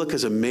 but silica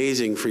is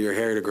amazing for your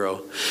hair to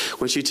grow.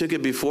 When she took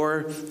it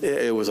before,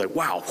 it was like,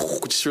 wow,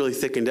 just really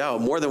thickened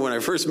out, more than when I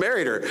first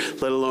married her,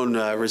 let alone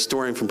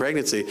restoring from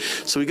pregnancy.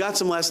 So we got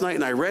some last night,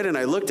 and I read and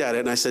I looked at it,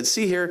 and I said,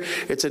 see here,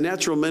 it's a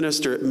natural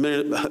minister,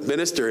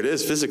 it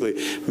is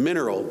physically,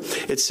 mineral.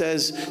 It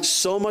says,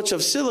 so much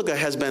of silica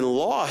has been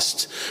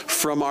lost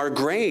from our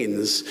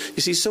grains.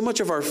 You see, so much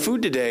of our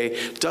food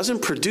today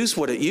doesn't produce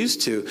what it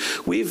used to.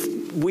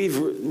 We've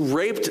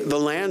raped the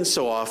land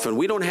so often.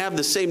 We don't have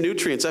the same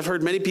nutrients. I've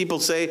heard many people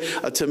say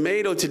a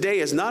tomato today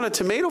is not a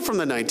tomato from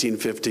the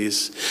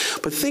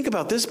 1950s. But think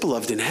about this,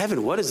 beloved. In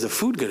heaven, what is the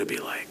food going to be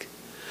like?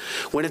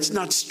 When it's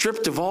not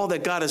stripped of all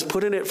that God has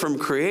put in it from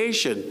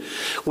creation,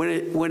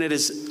 when it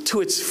is to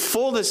its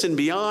fullness and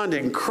beyond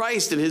in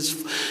Christ and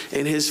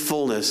his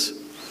fullness.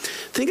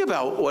 Think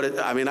about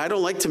I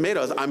don't like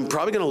tomatoes. I'm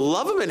probably going to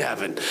love them in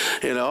heaven.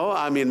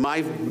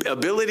 My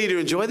ability to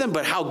enjoy them,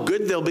 but how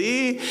good they'll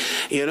be,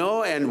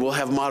 and we'll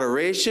have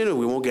moderation and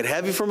we won't get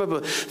heavy from it.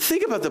 But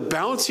think about the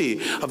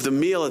bounty of the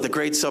meal at the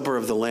great supper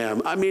of the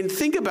Lamb.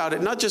 Think about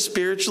it, not just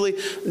spiritually,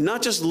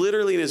 not just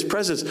literally in his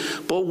presence,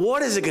 but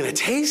what is it going to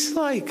taste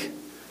like?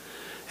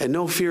 And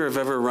no fear of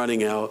ever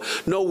running out.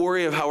 No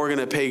worry of how we're going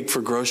to pay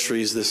for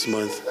groceries this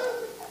month.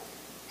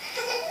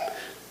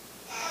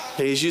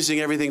 And he's using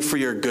everything for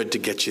your good to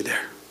get you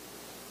there.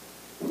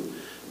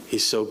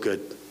 He's so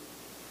good.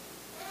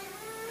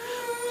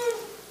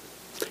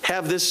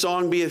 Have this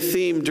song be a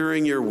theme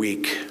during your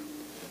week.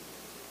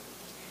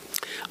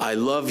 I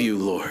love you,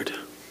 Lord,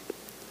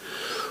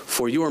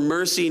 for your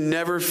mercy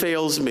never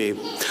fails me.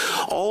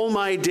 All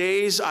my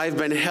days I've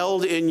been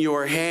held in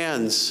your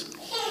hands.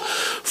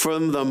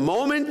 From the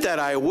moment that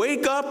I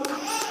wake up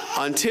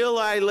until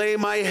I lay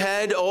my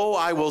head,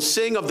 I will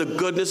sing of the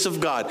goodness of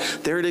God.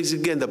 There it is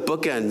again, the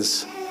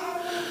bookends.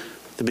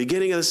 The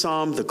beginning of the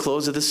psalm, the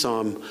close of the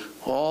psalm.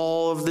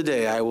 All of the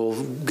day I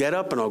will get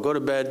up and I'll go to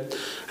bed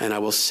and I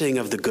will sing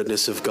of the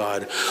goodness of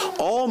God.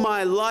 All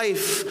my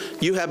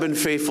life you have been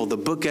faithful. The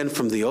bookend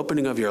from the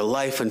opening of your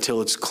life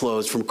until it's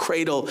closed, from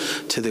cradle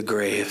to the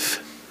grave.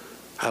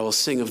 I will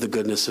sing of the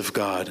goodness of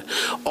God.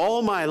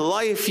 All my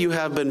life you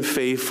have been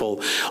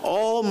faithful.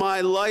 All my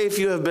life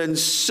you have been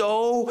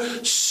so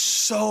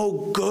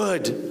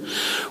good.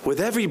 With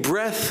every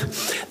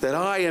breath that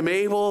I am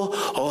able,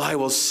 I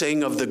will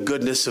sing of the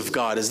goodness of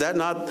God. Is that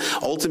not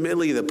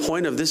ultimately the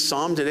point of this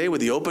psalm today with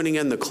the opening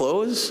and the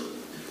close?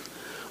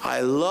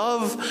 I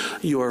love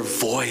your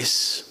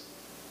voice.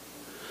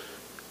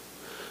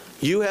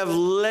 You have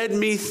led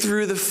me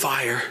through the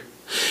fire.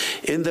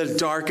 In the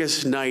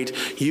darkest night,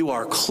 you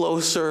are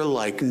closer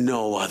like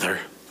no other.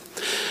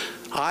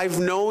 I've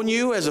known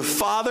you as a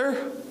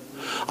father.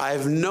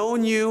 I've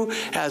known you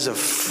as a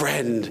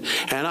friend.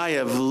 And I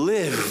have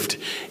lived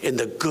in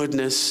the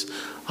goodness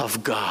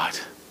of God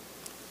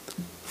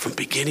from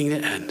beginning to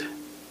end.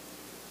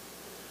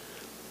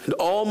 And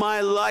all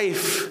my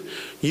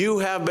life, you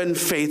have been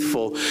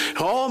faithful.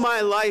 All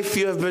my life,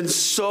 you have been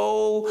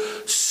so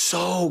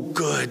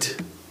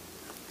good.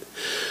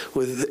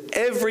 With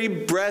every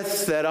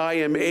breath that I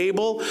am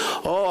able,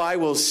 I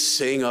will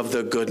sing of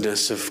the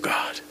goodness of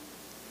God.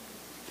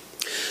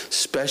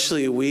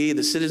 Especially we,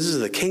 the citizens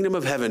of the kingdom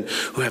of heaven,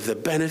 who have the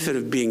benefit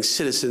of being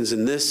citizens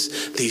in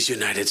these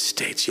United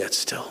States yet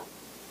still.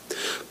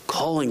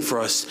 Calling for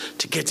us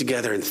to get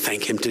together and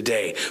thank him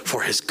today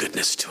for his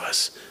goodness to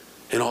us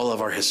in all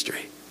of our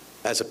history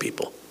as a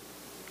people.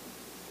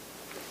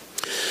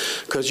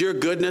 Because your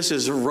goodness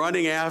is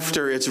running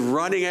after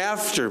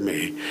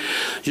me.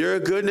 Your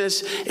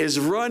goodness is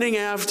running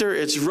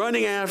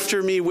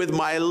after me with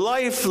my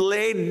life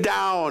laid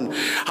down.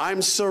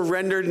 I'm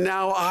surrendered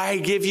now. I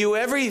give you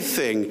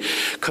everything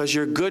because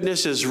your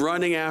goodness is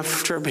running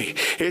after me.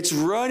 It's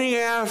running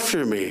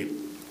after me.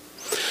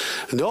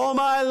 And all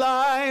my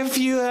life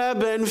you have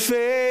been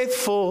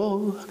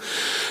faithful.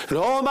 And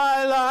all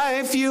my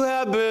life you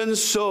have been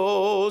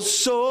so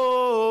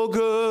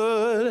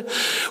good.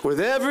 With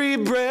every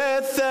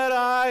breath that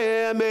I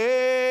am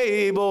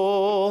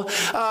able,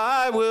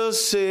 I will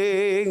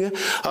sing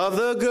of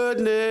the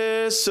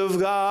goodness of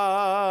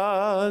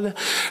God.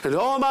 And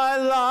all my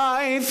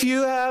life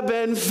you have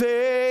been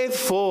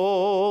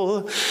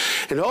faithful.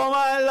 And all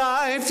my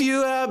life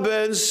you have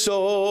been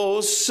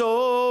so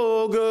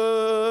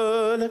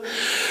good.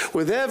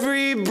 With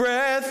every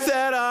breath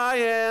that I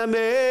am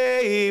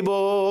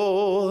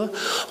able,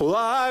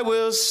 I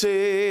will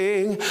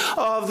sing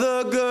of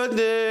the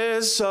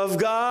goodness of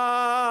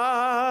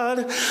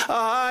God.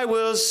 I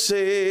will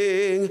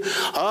sing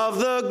of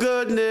the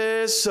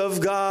goodness of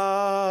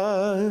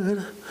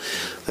God.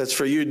 That's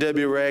for you,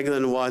 Debbie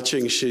Ragland,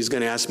 watching. She's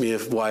going to ask me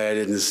why I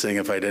didn't sing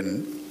if I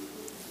didn't.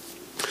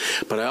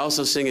 But I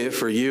also sing it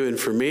for you and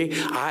for me.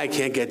 I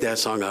can't get that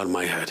song out of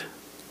my head.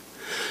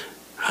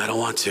 I don't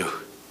want to.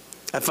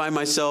 I find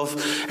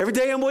myself, every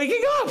day I'm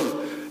waking up,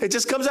 it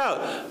just comes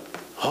out.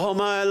 All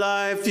my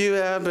life you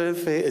have been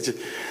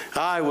faithful.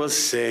 I will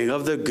sing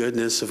of the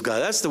goodness of God.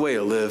 That's the way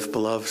to live,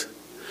 beloved.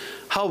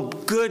 How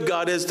good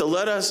God is to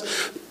let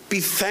us be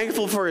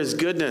thankful for his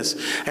goodness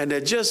and to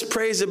just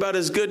praise about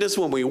his goodness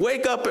when we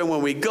wake up and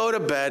when we go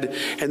to bed,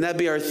 and that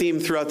be our theme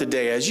throughout the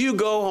day. As you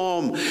go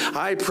home,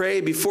 I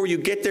pray before you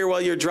get there while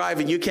you're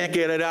driving, you can't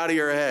get it out of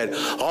your head.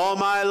 All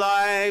my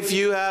life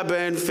you have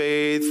been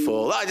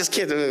faithful. I just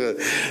can't.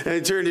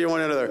 And turn to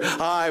one another.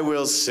 I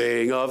will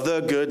sing of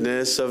the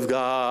goodness of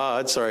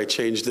God. Sorry, I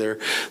changed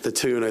the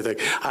tune, I think.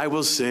 I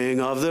will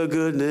sing of the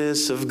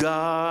goodness of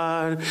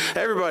God.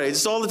 Everybody,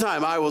 just all the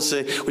time, I will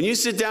sing. When you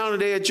sit down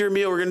today at your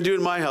meal, we're going to do it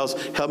in my house.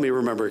 Help me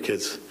remember,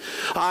 kids.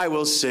 I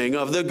will sing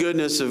of the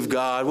goodness of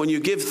God. When you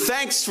give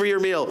thanks for your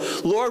meal,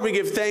 Lord, we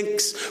give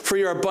thanks for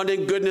your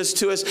abundant goodness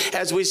to us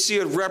as we see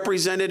it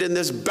represented in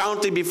this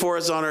bounty before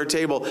us on our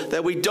table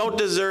that we don't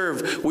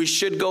deserve. We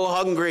should go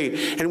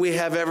hungry, and we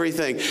have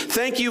everything.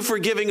 Thank you for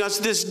giving us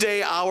this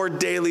day our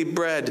daily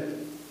bread.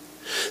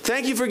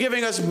 Thank you for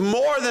giving us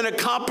more than a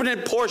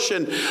competent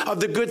portion of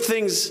the good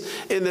things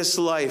in this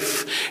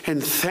life.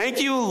 And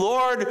thank you,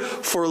 Lord,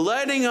 for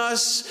letting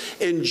us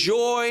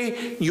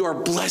enjoy your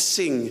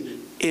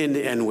blessing in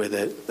and with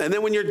it. And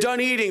then when you're done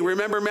eating,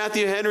 remember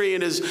Matthew Henry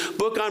in his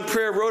book on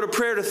prayer wrote a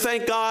prayer to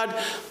thank God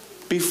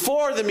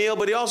before the meal,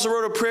 but he also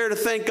wrote a prayer to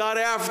thank God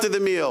after the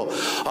meal.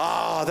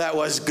 Oh, that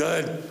was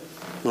good.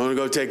 I'm going to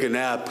go take a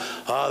nap.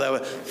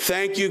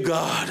 Thank you,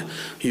 God.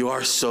 You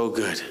are so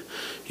good.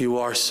 You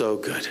are so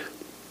good.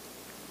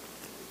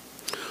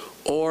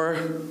 Or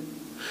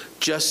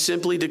just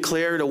simply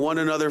declare to one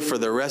another for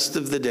the rest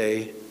of the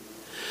day,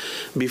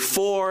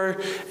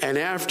 before and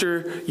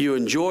after you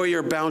enjoy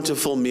your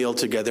bountiful meal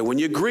together, when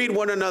you greet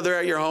one another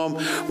at your home,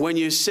 when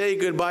you say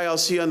goodbye, I'll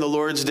see you on the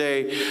Lord's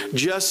day,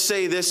 just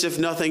say this if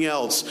nothing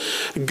else.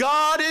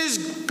 God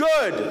is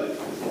good.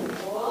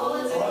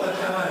 All the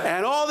time.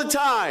 And all the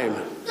time.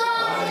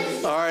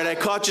 All right, I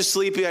caught you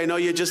sleepy. I know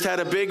you just had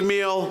a big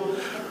meal.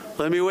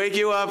 Let me wake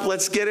you up.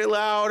 Let's get it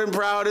loud and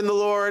proud in the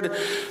Lord.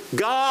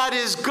 God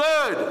is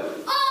good.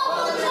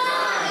 All the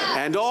time.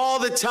 And all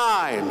the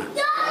time.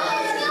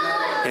 God is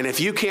good. And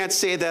if you can't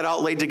say that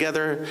out loud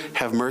together,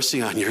 have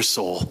mercy on your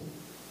soul.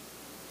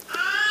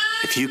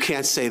 If you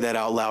can't say that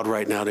out loud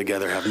right now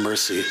together, have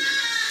mercy.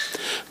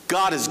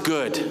 God is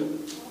good.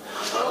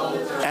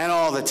 And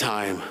all the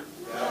time.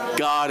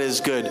 God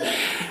is good.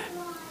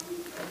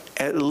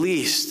 At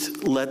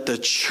least let the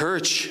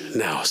church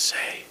now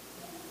say.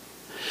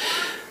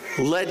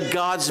 Let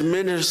God's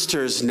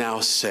ministers now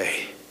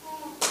say.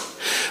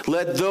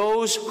 Let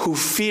those who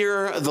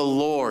fear the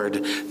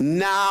Lord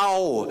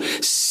now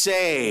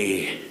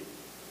say,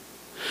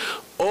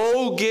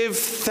 oh, give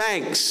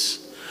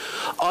thanks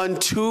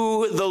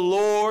unto the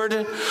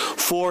Lord,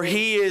 for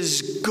he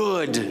is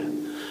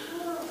good,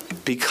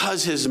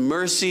 because his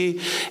mercy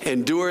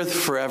endureth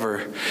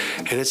forever.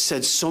 And it's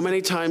said so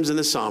many times in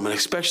the psalm, and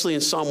especially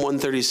in Psalm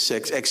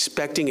 136,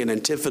 expecting an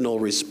antiphonal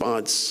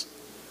response.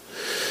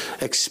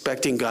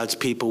 Expecting God's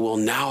people will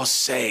now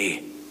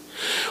say,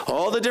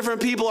 all the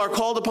different people are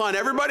called upon.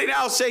 Everybody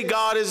now say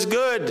God is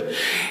good.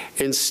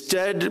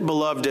 Instead,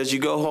 beloved, as you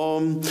go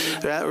home,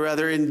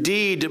 rather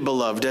indeed,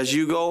 beloved, as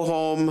you go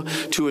home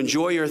to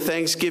enjoy your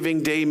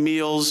Thanksgiving Day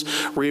meals,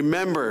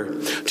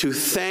 remember to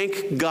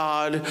thank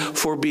God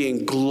for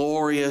being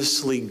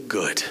gloriously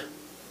good.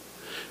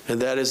 And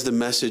that is the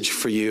message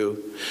for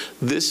you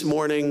this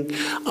morning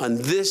on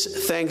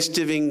this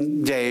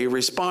Thanksgiving Day,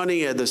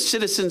 responding as the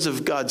citizens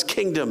of God's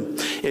kingdom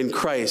in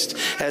Christ,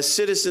 as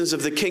citizens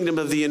of the kingdom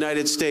of the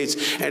United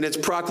States, and its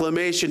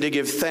proclamation to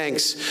give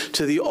thanks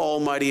to the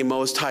Almighty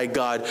Most High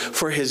God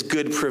for his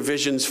good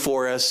provisions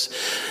for us,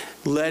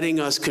 letting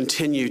us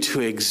continue to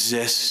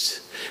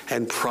exist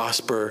and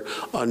prosper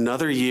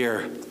another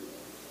year.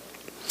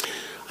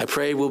 I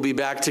pray we'll be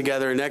back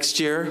together next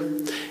year,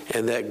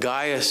 and that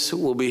Gaius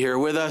will be here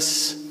with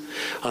us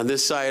on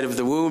this side of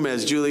the womb,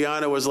 as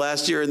Juliana was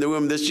last year in the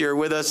womb, this year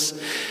with us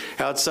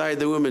outside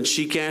the womb. And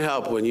she can't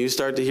help, when you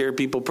start to hear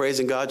people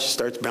praising God, she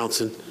starts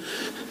bouncing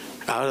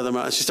out of the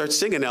mouth. She starts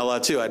singing out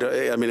loud too.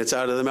 I mean, it's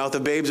out of the mouth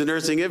of babes and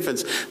nursing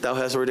infants. Thou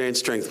hast ordained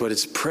strength, but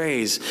it's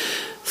praise.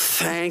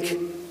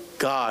 Thank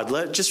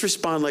God. Just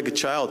respond like a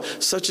child.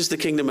 Such is the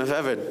kingdom of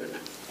heaven.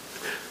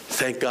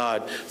 Thank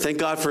God. Thank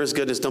God for his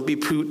goodness. Don't be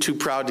too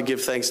proud to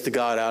give thanks to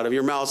God out of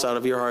your mouths, out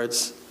of your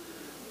hearts.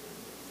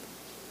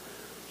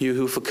 You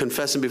who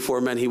confess him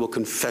before men, he will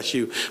confess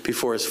you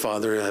before his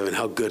Father in heaven.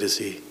 How good is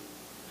he?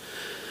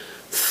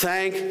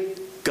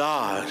 Thank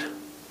God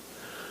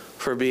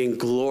for being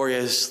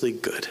gloriously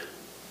good.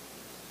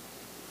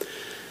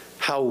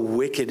 How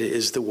wicked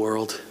is the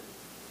world.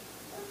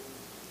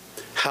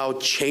 How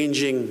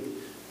changing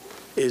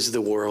is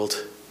the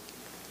world.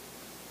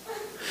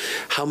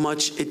 How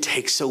much it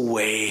takes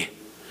away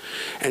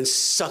and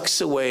sucks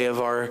away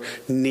of our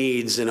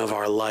needs and of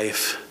our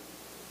life.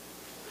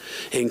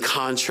 In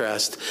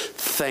contrast,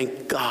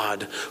 thank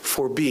God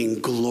for being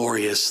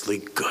gloriously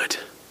good.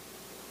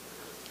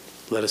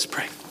 Let us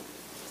pray.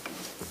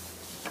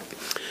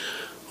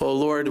 Oh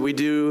Lord, we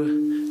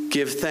do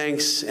give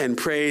thanks and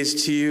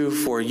praise to you,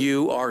 for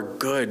you are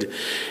good,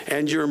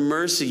 and your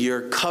mercy,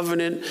 your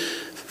covenant,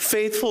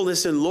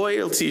 faithfulness, and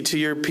loyalty to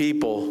your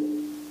people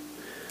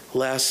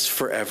lasts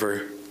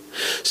forever.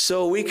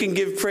 So we can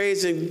give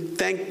praise and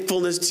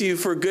thankfulness to you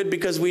for good,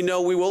 because we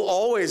know we will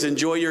always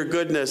enjoy your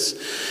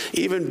goodness,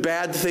 even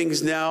bad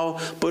things now,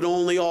 but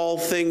only all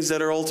things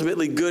that are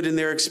ultimately good in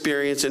their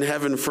experience in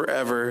heaven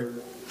forever.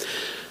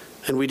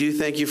 And we do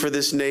thank you for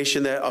this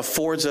nation that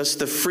affords us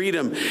the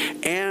freedom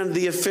and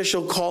the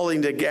official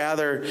calling to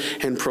gather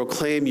and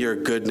proclaim your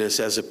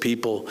goodness as a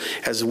people,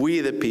 as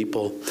we the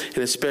people, and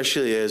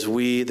especially as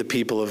we the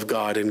people of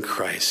God in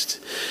Christ,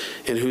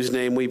 in whose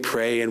name we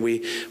pray. And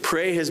we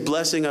pray his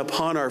blessing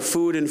upon our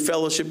food and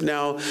fellowship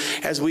now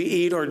as we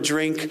eat or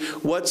drink,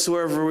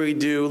 whatsoever we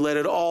do. Let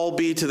it all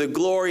be to the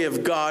glory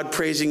of God,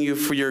 praising you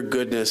for your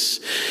goodness.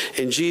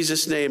 In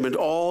Jesus' name, and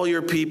all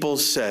your people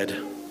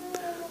said,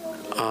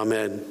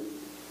 Amen.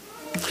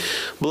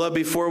 Beloved,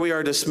 before we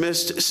are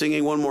dismissed,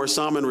 singing one more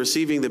psalm and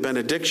receiving the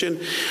benediction,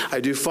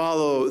 I do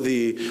follow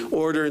the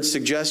order and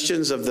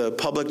suggestions of the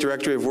Public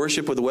Directory of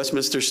Worship with the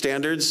Westminster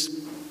Standards,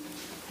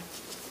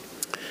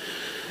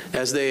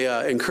 as they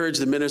encourage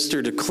the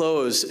minister to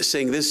close,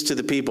 saying this to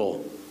the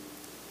people.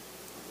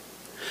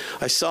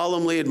 I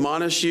solemnly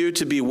admonish you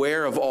to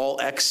beware of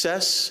all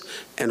excess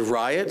and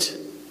riot,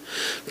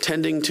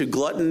 tending to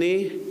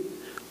gluttony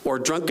or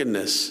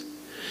drunkenness,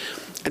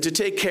 and to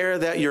take care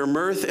that your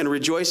mirth and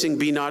rejoicing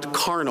be not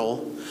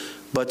carnal,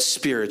 but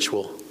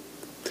spiritual,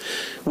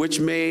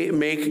 which may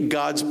make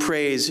God's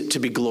praise to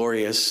be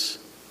glorious,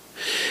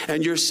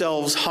 and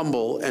yourselves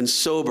humble and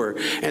sober,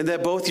 and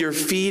that both your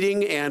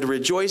feeding and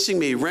rejoicing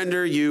may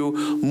render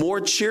you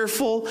more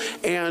cheerful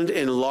and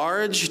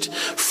enlarged,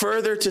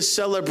 further to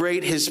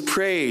celebrate his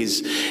praise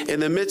in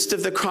the midst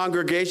of the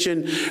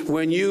congregation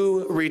when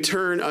you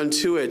return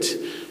unto it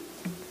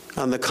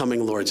on the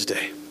coming Lord's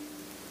day.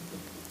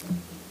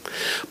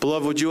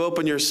 Beloved, would you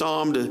open your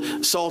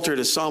Psalter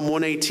to Psalm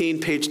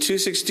 118, page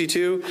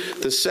 262,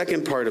 the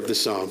second part of the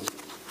psalm.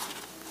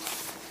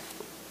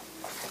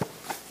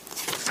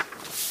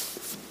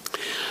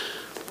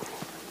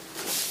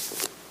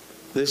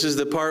 This is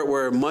the part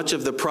where much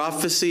of the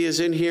prophecy is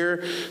in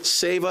here.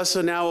 Save us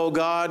now, O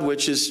God,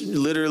 which is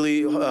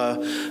literally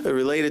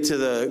related to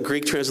the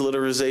Greek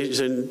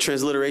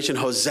transliteration,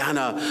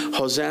 Hosanna,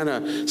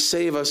 Hosanna,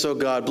 save us, O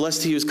God.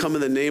 Blessed he who's come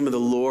in the name of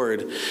the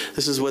Lord.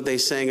 This is what they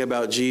sang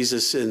about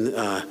Jesus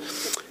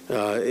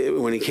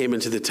when he came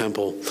into the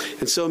temple.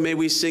 And so may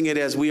we sing it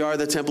as we are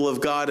the temple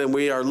of God, and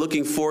we are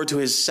looking forward to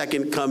his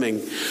second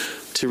coming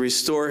to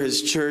restore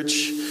his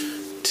church,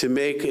 to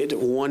make it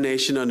one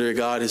nation under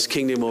God. His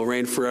kingdom will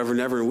reign forever and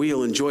ever, and we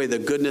will enjoy the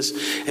goodness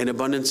and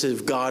abundance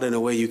of God in a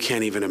way you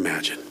can't even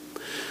imagine.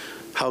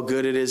 How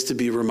good it is to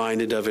be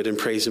reminded of it and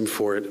praise him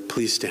for it.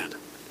 Please stand.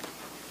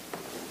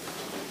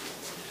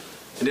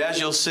 And as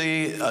you'll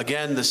see,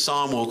 again, the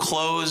psalm will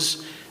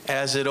close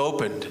as it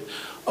opened.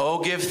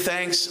 Oh, give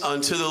thanks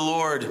unto the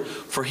Lord,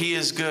 for he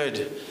is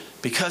good.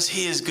 Because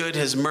he is good,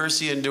 his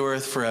mercy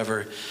endureth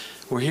forever.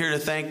 We're here to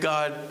thank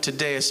God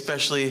today,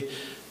 especially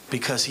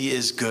because he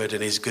is good,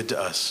 and he's good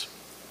to us.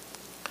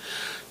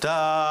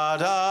 Da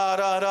da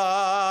da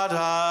da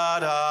da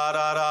da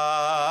da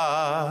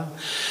da.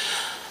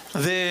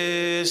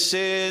 This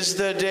is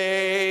the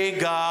day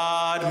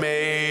God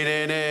made,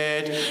 in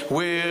it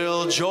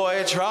will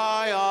joy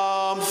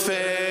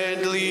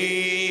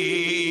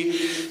triumphantly.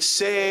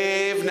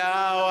 Save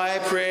now, I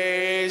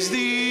praise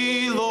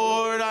thee,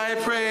 Lord, I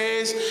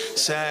praise.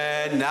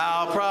 Send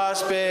now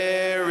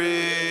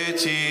prosperity.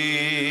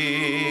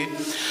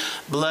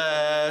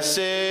 Blessed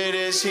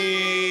is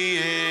he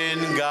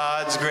in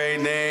God's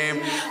great name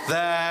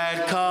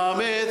that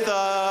cometh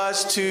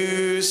us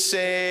to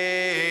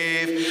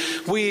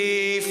save.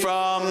 We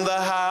from the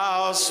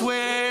house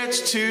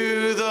which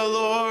to the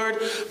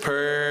Lord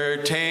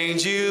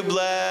pertains you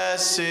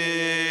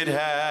blessed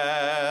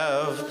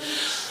have.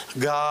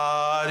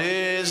 God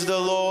is the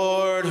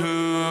Lord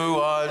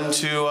who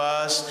unto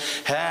us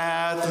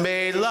hath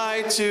made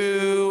light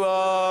to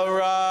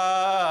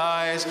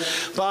arise.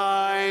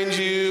 Bind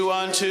you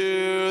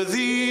unto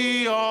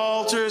the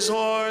altar's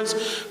horns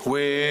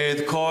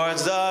with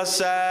cords the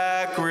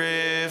sacrifice.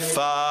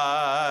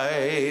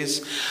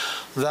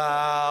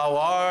 Thou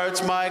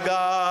art my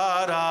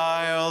God,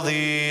 I'll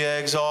thee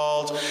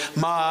exalt.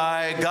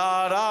 My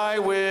God, I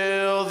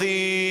will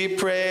thee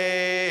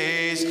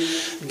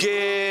praise.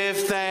 Give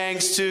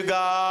thanks to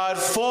God,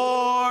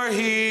 for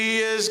he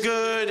is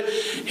good.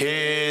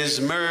 His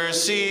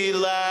mercy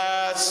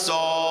lasts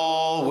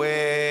always.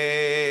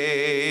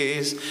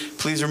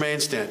 Please remain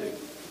standing.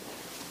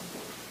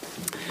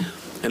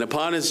 And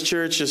upon his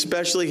church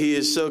especially, he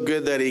is so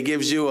good that he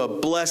gives you a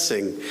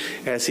blessing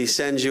as he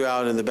sends you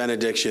out in the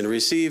benediction.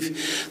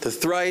 Receive the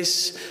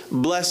thrice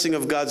blessing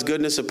of God's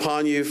goodness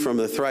upon you from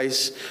the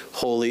thrice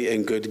holy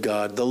and good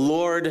God. The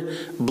Lord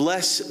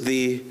bless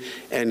thee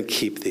and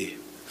keep thee.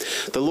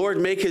 The Lord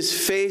make his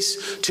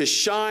face to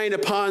shine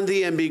upon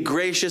thee and be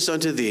gracious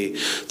unto thee.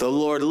 The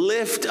Lord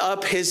lift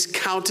up his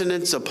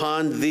countenance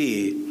upon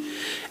thee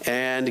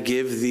and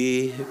give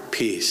thee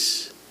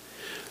peace.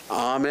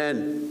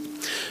 Amen.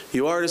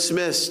 You are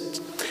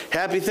dismissed.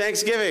 Happy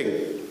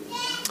Thanksgiving.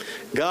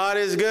 God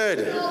is good.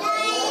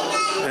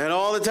 And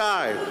all the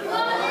time.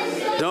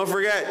 Don't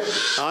forget,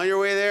 on your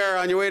way there,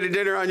 on your way to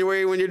dinner, on your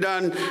way when you're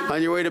done,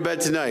 on your way to bed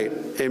tonight.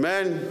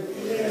 Amen?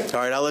 All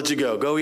right, I'll let you go. Go eat.